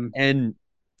And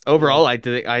yeah. overall, I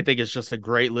think it's just a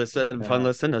great listen, fun Yeah.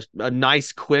 listen, a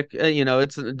nice, quick.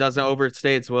 It doesn't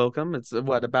overstay its welcome. It's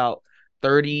what about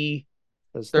 30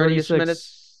 It's 30ish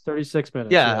minutes. 36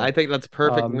 minutes, Yeah, yeah. I think that's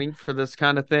perfect Um length for this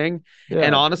kind of thing. And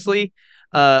yeah. honestly,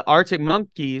 Arctic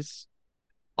Monkeys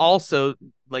also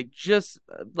like just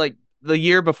like the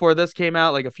year before this came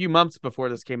out, like a few months before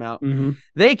this came out, Hmm.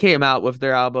 they came out with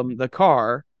their album The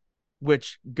Car,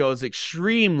 which goes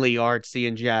extremely artsy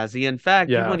and jazzy. In fact,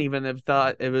 you Yeah. wouldn't even have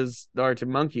thought it was the Arctic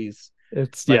Monkeys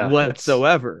It's like yeah, it's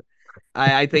whatsoever.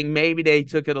 I think maybe they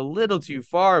took it a little too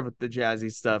far with the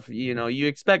jazzy stuff. You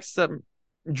expect some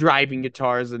driving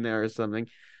guitars in there or something.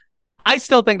 I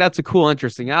still think that's a cool,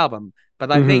 interesting album,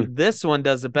 but I mhm. think this one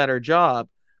does a better job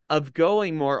of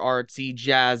going more artsy,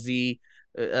 jazzy,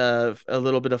 a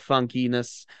little bit of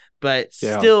funkiness, but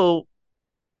Yeah. still,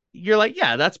 you're like,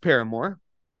 yeah, that's Paramore.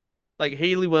 Like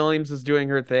Haley Williams is doing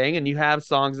her thing, and you have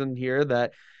songs in here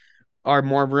that are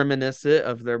more reminiscent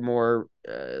of their more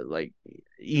like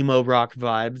emo rock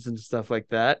vibes and stuff like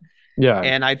that. Yeah.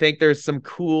 And I think there's some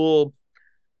cool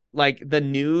like the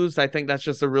news. I think that's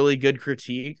just a really good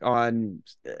critique on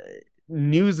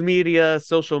news media,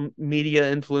 social media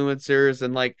influencers,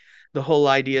 and like the whole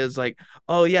idea is like,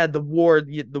 oh yeah, the war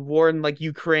in like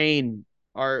Ukraine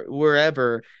or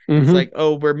wherever. It's Hmm. like,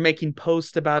 oh, we're making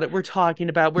posts about it. We're talking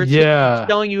about, Yeah.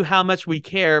 showing you how much we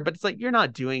care, but it's like you're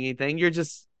not doing anything. You're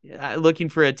just looking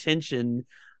for attention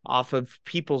off of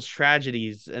people's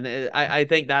tragedies, and I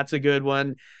think that's a good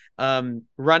one.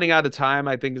 Running Out of Time,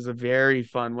 I think, is a very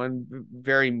fun one,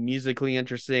 very musically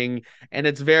interesting, and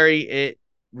it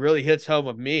really hits home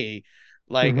with me.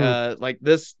 Hmm. Like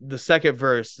this, the second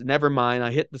verse, never mind,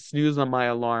 I hit the snooze on my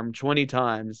alarm 20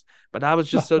 times, but I was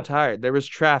just so tired. There was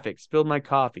traffic, spilled my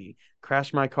coffee,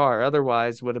 crashed my car,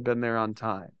 otherwise would have been there on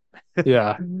time.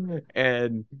 Yeah.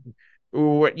 And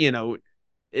what,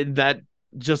 that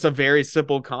just a very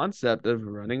simple concept of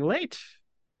running late,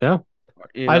 Yeah.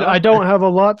 you know? I don't have a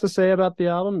lot to say about the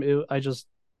album.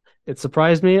 It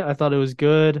surprised me. I thought it was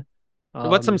good.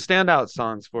 What's some Um, standout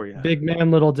songs for you? Big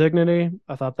Man, Little Dignity.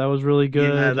 I thought that was really Yeah,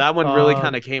 good. that one really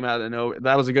kind of came out of nowhere.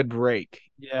 That was a good break.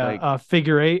 Yeah. Like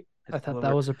Figure Eight. I it's thought that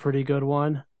over. was a pretty good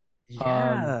one. Um,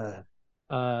 Yeah.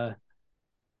 uh,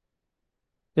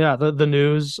 yeah. The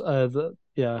news.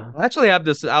 Yeah. I actually have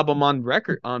this album on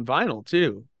record on vinyl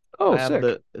too. Oh, I have sick.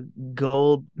 the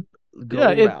gold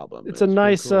Yeah. gold album. It's a It's pretty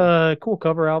nice, cool. cool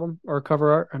cover album or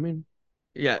cover art. I mean,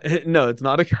 Yeah, no, it's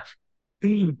not a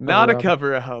not cover a album,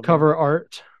 cover album. cover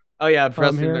art. Oh yeah,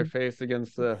 pressing their here. face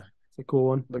against It's a cool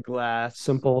one. the glass.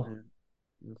 Simple. Yeah,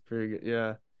 that's pretty good.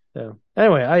 Yeah. Yeah.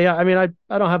 Anyway, I mean,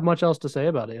 I don't have much else to say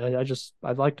about it.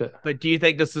 I liked it. But do you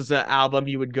think this is an album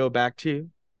you would go back to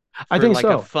I for think like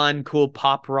a so. fun, cool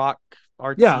pop rock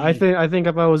Yeah, artsy? I think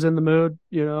if I was in the mood,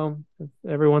 you know,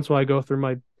 every once in a while I go through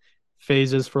my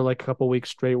phases for like a couple weeks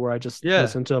straight where I just Yeah.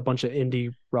 listen to a bunch of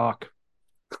indie rock.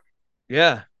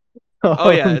 Yeah.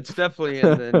 Oh yeah, Um, it's definitely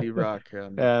in the indie rock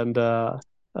and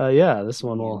yeah,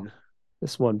 scene.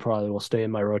 this one probably will stay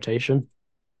in my rotation.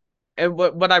 And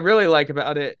what I really like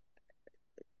about it,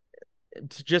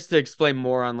 just to explain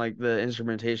more on like the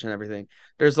instrumentation and everything,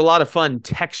 there's a lot of fun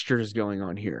textures going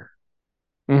on here.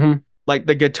 Mm-hmm. Like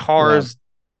the Yeah. guitars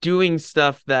doing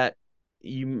stuff that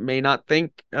you may not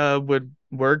think would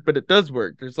work, but it does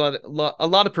work. There's a lot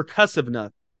of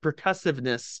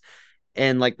percussiveness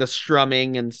and like the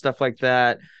strumming and stuff like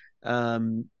that.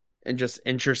 Um, and just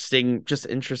interesting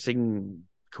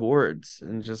chords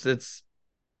and just it's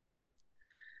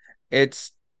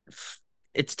it's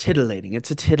titillating.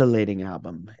 It's a titillating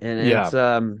album, and Yeah.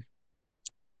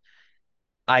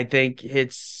 I think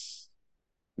it's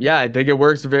yeah, I think it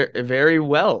works very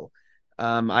well.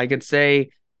 I could say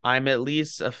I'm at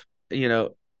least you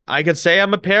know, I could say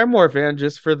I'm a Paramore fan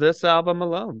just for this album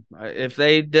alone. If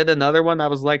they did another one that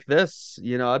was like this,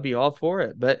 you know, I'd be all for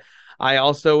it. But I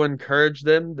also encourage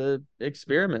them to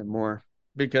experiment more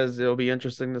because it'll be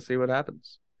interesting to see what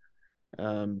happens.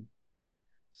 Um,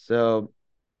 so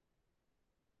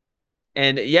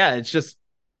and yeah, it's just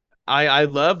I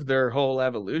love their whole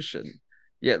evolution.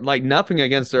 Yeah, like nothing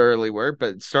against their early work,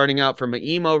 but starting out from an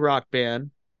emo rock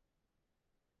band,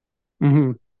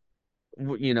 Mm-hmm.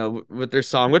 you know, with their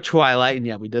song with Twilight, and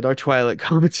yeah, we did our Twilight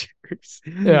commentaries,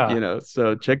 Yeah. you know,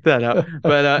 so check that out.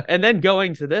 But and then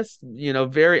going to this, you know,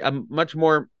 very much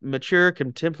more mature,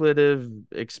 contemplative,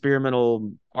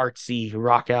 experimental, artsy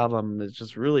rock album is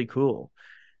just really cool.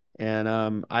 And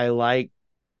I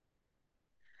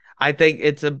think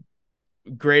it's a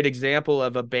great example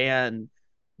of a band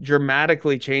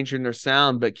dramatically changing their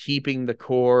sound but keeping the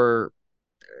core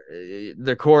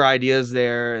ideas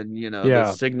there, and you know the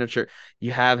Yeah. signature.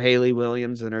 You have Hayley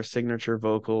Williams and her signature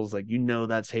vocals, like you know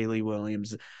that's Hayley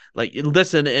Williams. Like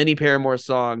listen to any Paramore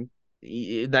song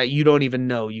that you don't even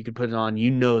know, you could put it on,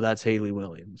 you know that's Hayley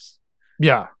Williams.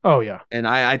 Yeah. Oh yeah. And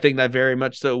I think that very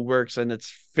much so works in its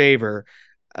favor.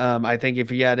 I think if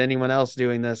you had anyone else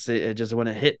doing this, it just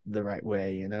wouldn't hit the right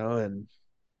way, you know. And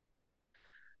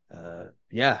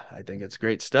yeah, I think it's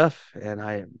great stuff, and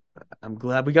I'm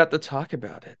glad we got to talk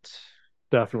about it.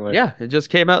 Definitely. Yeah, it just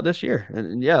came out this year,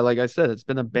 and yeah, like I said, it's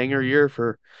been a banger year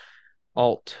for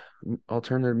alt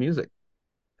alternative music.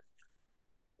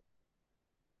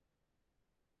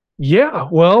 Yeah.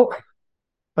 Well,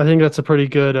 I think that's a pretty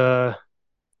good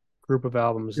group of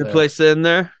albums Good there. place in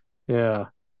there. Yeah.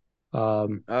 All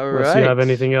Unless you have right.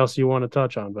 anything else you want to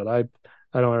touch on, but I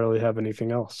don't really have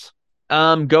anything else.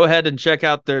 Go ahead and check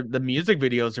out the music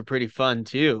videos are pretty fun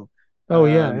too. Oh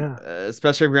yeah, yeah.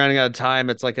 Especially if you're running out of time,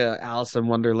 it's like a Alice in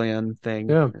Wonderland thing.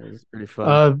 Yeah. It's pretty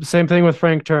fun. Same thing with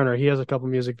Frank Turner. He has a couple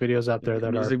music videos out there that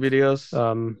are Music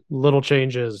videos. Little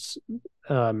Changes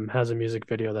has a music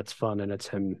video that's fun and it's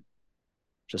him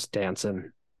just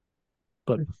dancing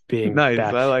but being Nice.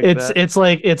 bad. I like that.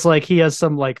 It's like he has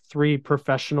some like three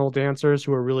professional dancers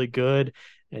who are really good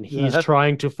and he's Yeah.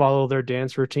 trying to follow their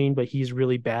dance routine but he's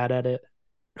really bad at it.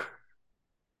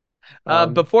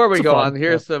 Before we It's a go fun. on, Yeah.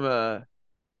 here's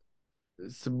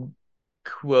some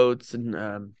quotes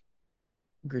and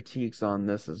critiques on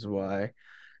this is why.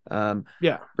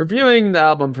 Yeah. Reviewing the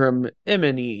album from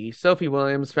M&E, Sophie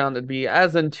Williams found it to be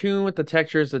as in tune with the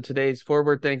textures of today's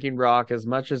forward-thinking rock as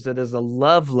much as it is a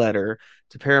love letter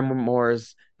to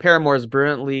Paramore's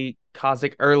brilliantly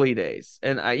cosmic early days.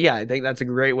 And yeah, I think that's a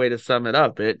great way to sum it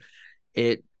up. It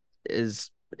is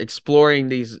exploring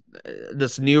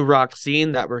this new rock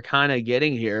scene that we're kind of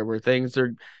getting here, where things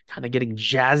are kind of getting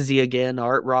jazzy again,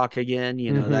 art rock again.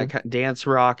 You know, Mm-hmm. that dance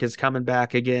rock is coming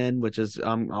back again, which is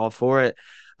I'm all for it.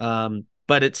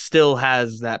 But it still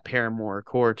has that Paramore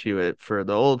core to it for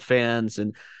the old fans,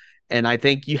 and I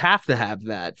think you have to have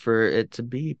that for it to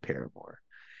be Paramore,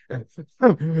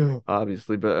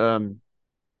 obviously.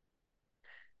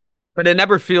 But it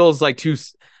never feels like too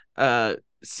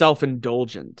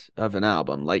self-indulgent of an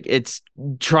album. Like it's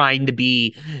trying to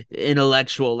be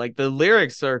intellectual. Like the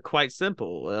lyrics are quite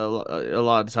simple a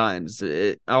lot of times.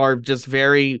 It are just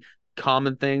very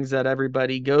common things that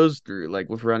everybody goes through, like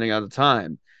with running out of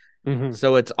time. Mm-hmm.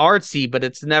 So it's artsy, but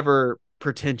it's never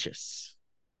pretentious.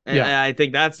 And Yeah. I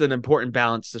think that's an important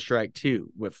balance to strike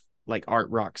too with like art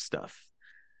rock stuff.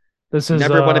 This is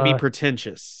Never want to be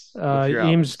pretentious with your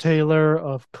Eames albums. Taylor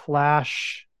of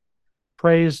Clash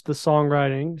praised the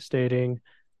songwriting, stating,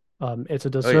 "It's a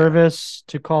Oh yeah, disservice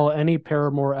to call any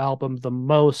Paramore album the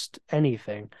most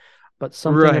anything, but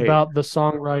something right. about the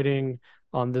songwriting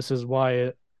on This Is Why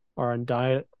It are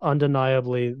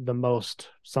undeniably the most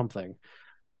something."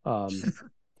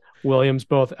 Williams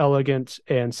both elegant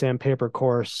and sandpaper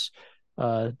coarse,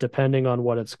 depending on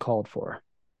what it's called for.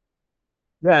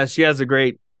 Yeah, she has a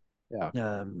great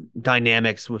Yeah.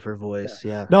 dynamics with her voice.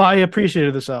 Yeah. No, I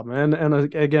appreciated this album,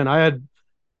 and again, I had.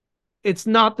 It's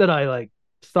not that I like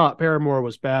thought Paramore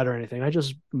was bad or anything. I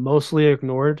just mostly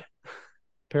ignored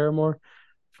Paramore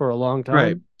for a long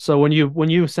Right. time. So when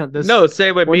you sent this, No,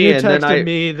 say with when me, you and then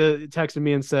texted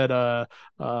me and said,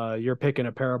 you're picking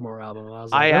a Paramore album, I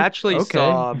was like, I oh, actually okay.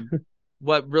 saw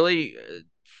what really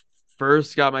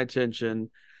first got my attention.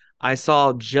 I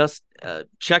saw just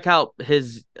check out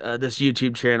his this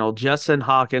YouTube channel, Justin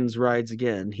Hawkins Rides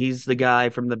Again. He's the guy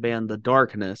from the band The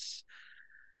Darkness.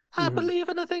 I Mhm. believe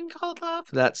in a thing called love.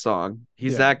 That song.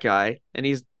 He's Yeah. that guy, and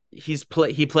he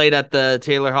played at the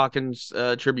Taylor Hawkins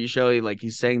tribute show. He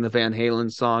sang the Van Halen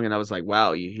song, and I was like,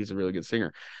 wow, he's a really good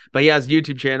singer. But he has a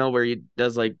YouTube channel where he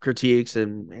does like critiques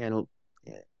and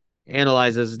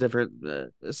analyzes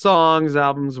different songs,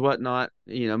 albums, whatnot,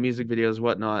 music videos,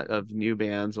 whatnot of new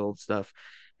bands, old stuff.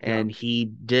 Yeah. And he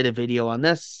did a video on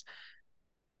this,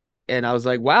 and I was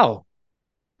like, wow,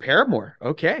 Paramore,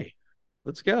 okay,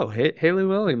 let's go. Haley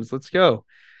Williams, let's go.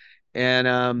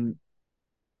 And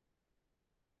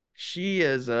she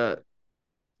is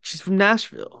she's from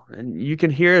Nashville, and you can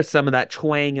hear some of that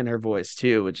twang in her voice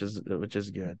too, which is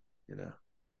good,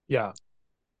 Yeah.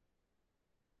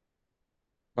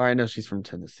 or I know she's from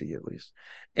Tennessee at least.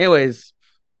 Anyways,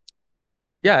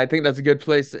 yeah, I think that's a good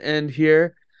place to end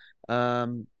here.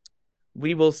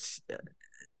 We will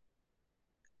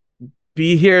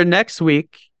be here next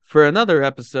week for another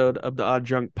episode of the Odd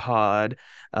Drunk Pod.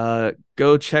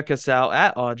 Go check us out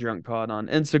at Odd Drunk Pod on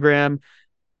Instagram.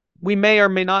 We may or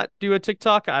may not do a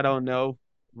TikTok. I don't know.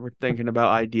 We're thinking about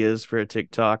ideas for a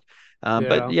TikTok. But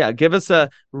Yeah. yeah, give us a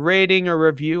rating or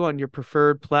review on your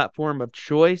preferred platform of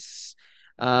choice.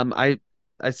 I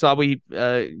saw we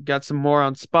got some more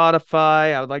on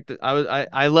Spotify. I would like to.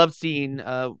 I love seeing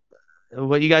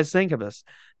what you guys think of us,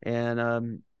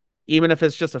 and even if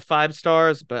it's just a 5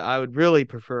 stars, but I would really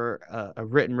prefer a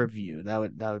written review. That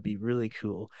would be really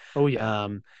cool. Oh yeah.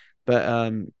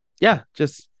 But yeah,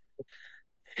 just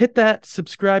hit that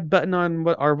subscribe button on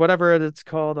whatever it's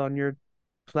called on your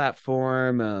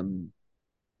platform,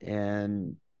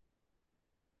 and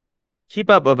keep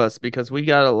up with us because we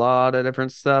got a lot of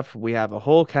different stuff. We have a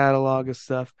whole catalog of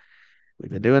stuff.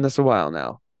 We've been doing this a while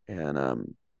now,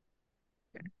 and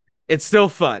it's still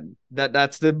fun.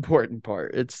 That's the important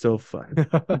part. It's still fun.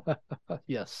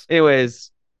 Yes.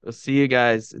 Anyways, we'll see you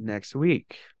guys next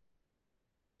week.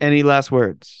 Any last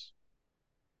words?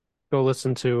 Go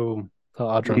listen to the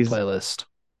Odd Drunk These, playlist.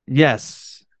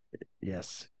 yes,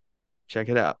 check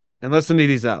it out and listen to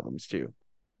these albums too.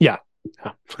 Yeah.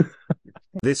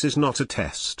 This is not a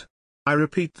test. I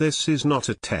repeat, this is not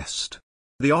a test.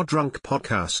 The Odd Drunk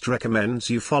Podcast recommends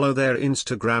you follow their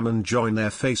Instagram and join their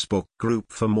Facebook group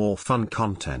for more fun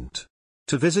content.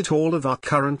 To visit all of our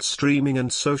current streaming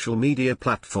and social media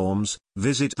platforms,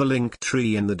 visit the link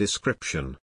tree in the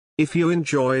description. If you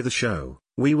enjoy the show,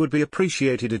 we would be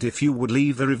appreciated it if you would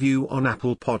leave a review on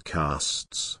Apple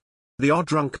Podcasts. The Odd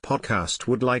Drunk Podcast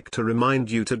would like to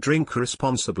remind you to drink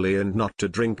responsibly and not to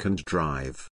drink and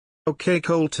drive. Okay,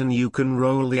 Colton, you can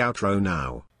roll the outro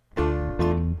now.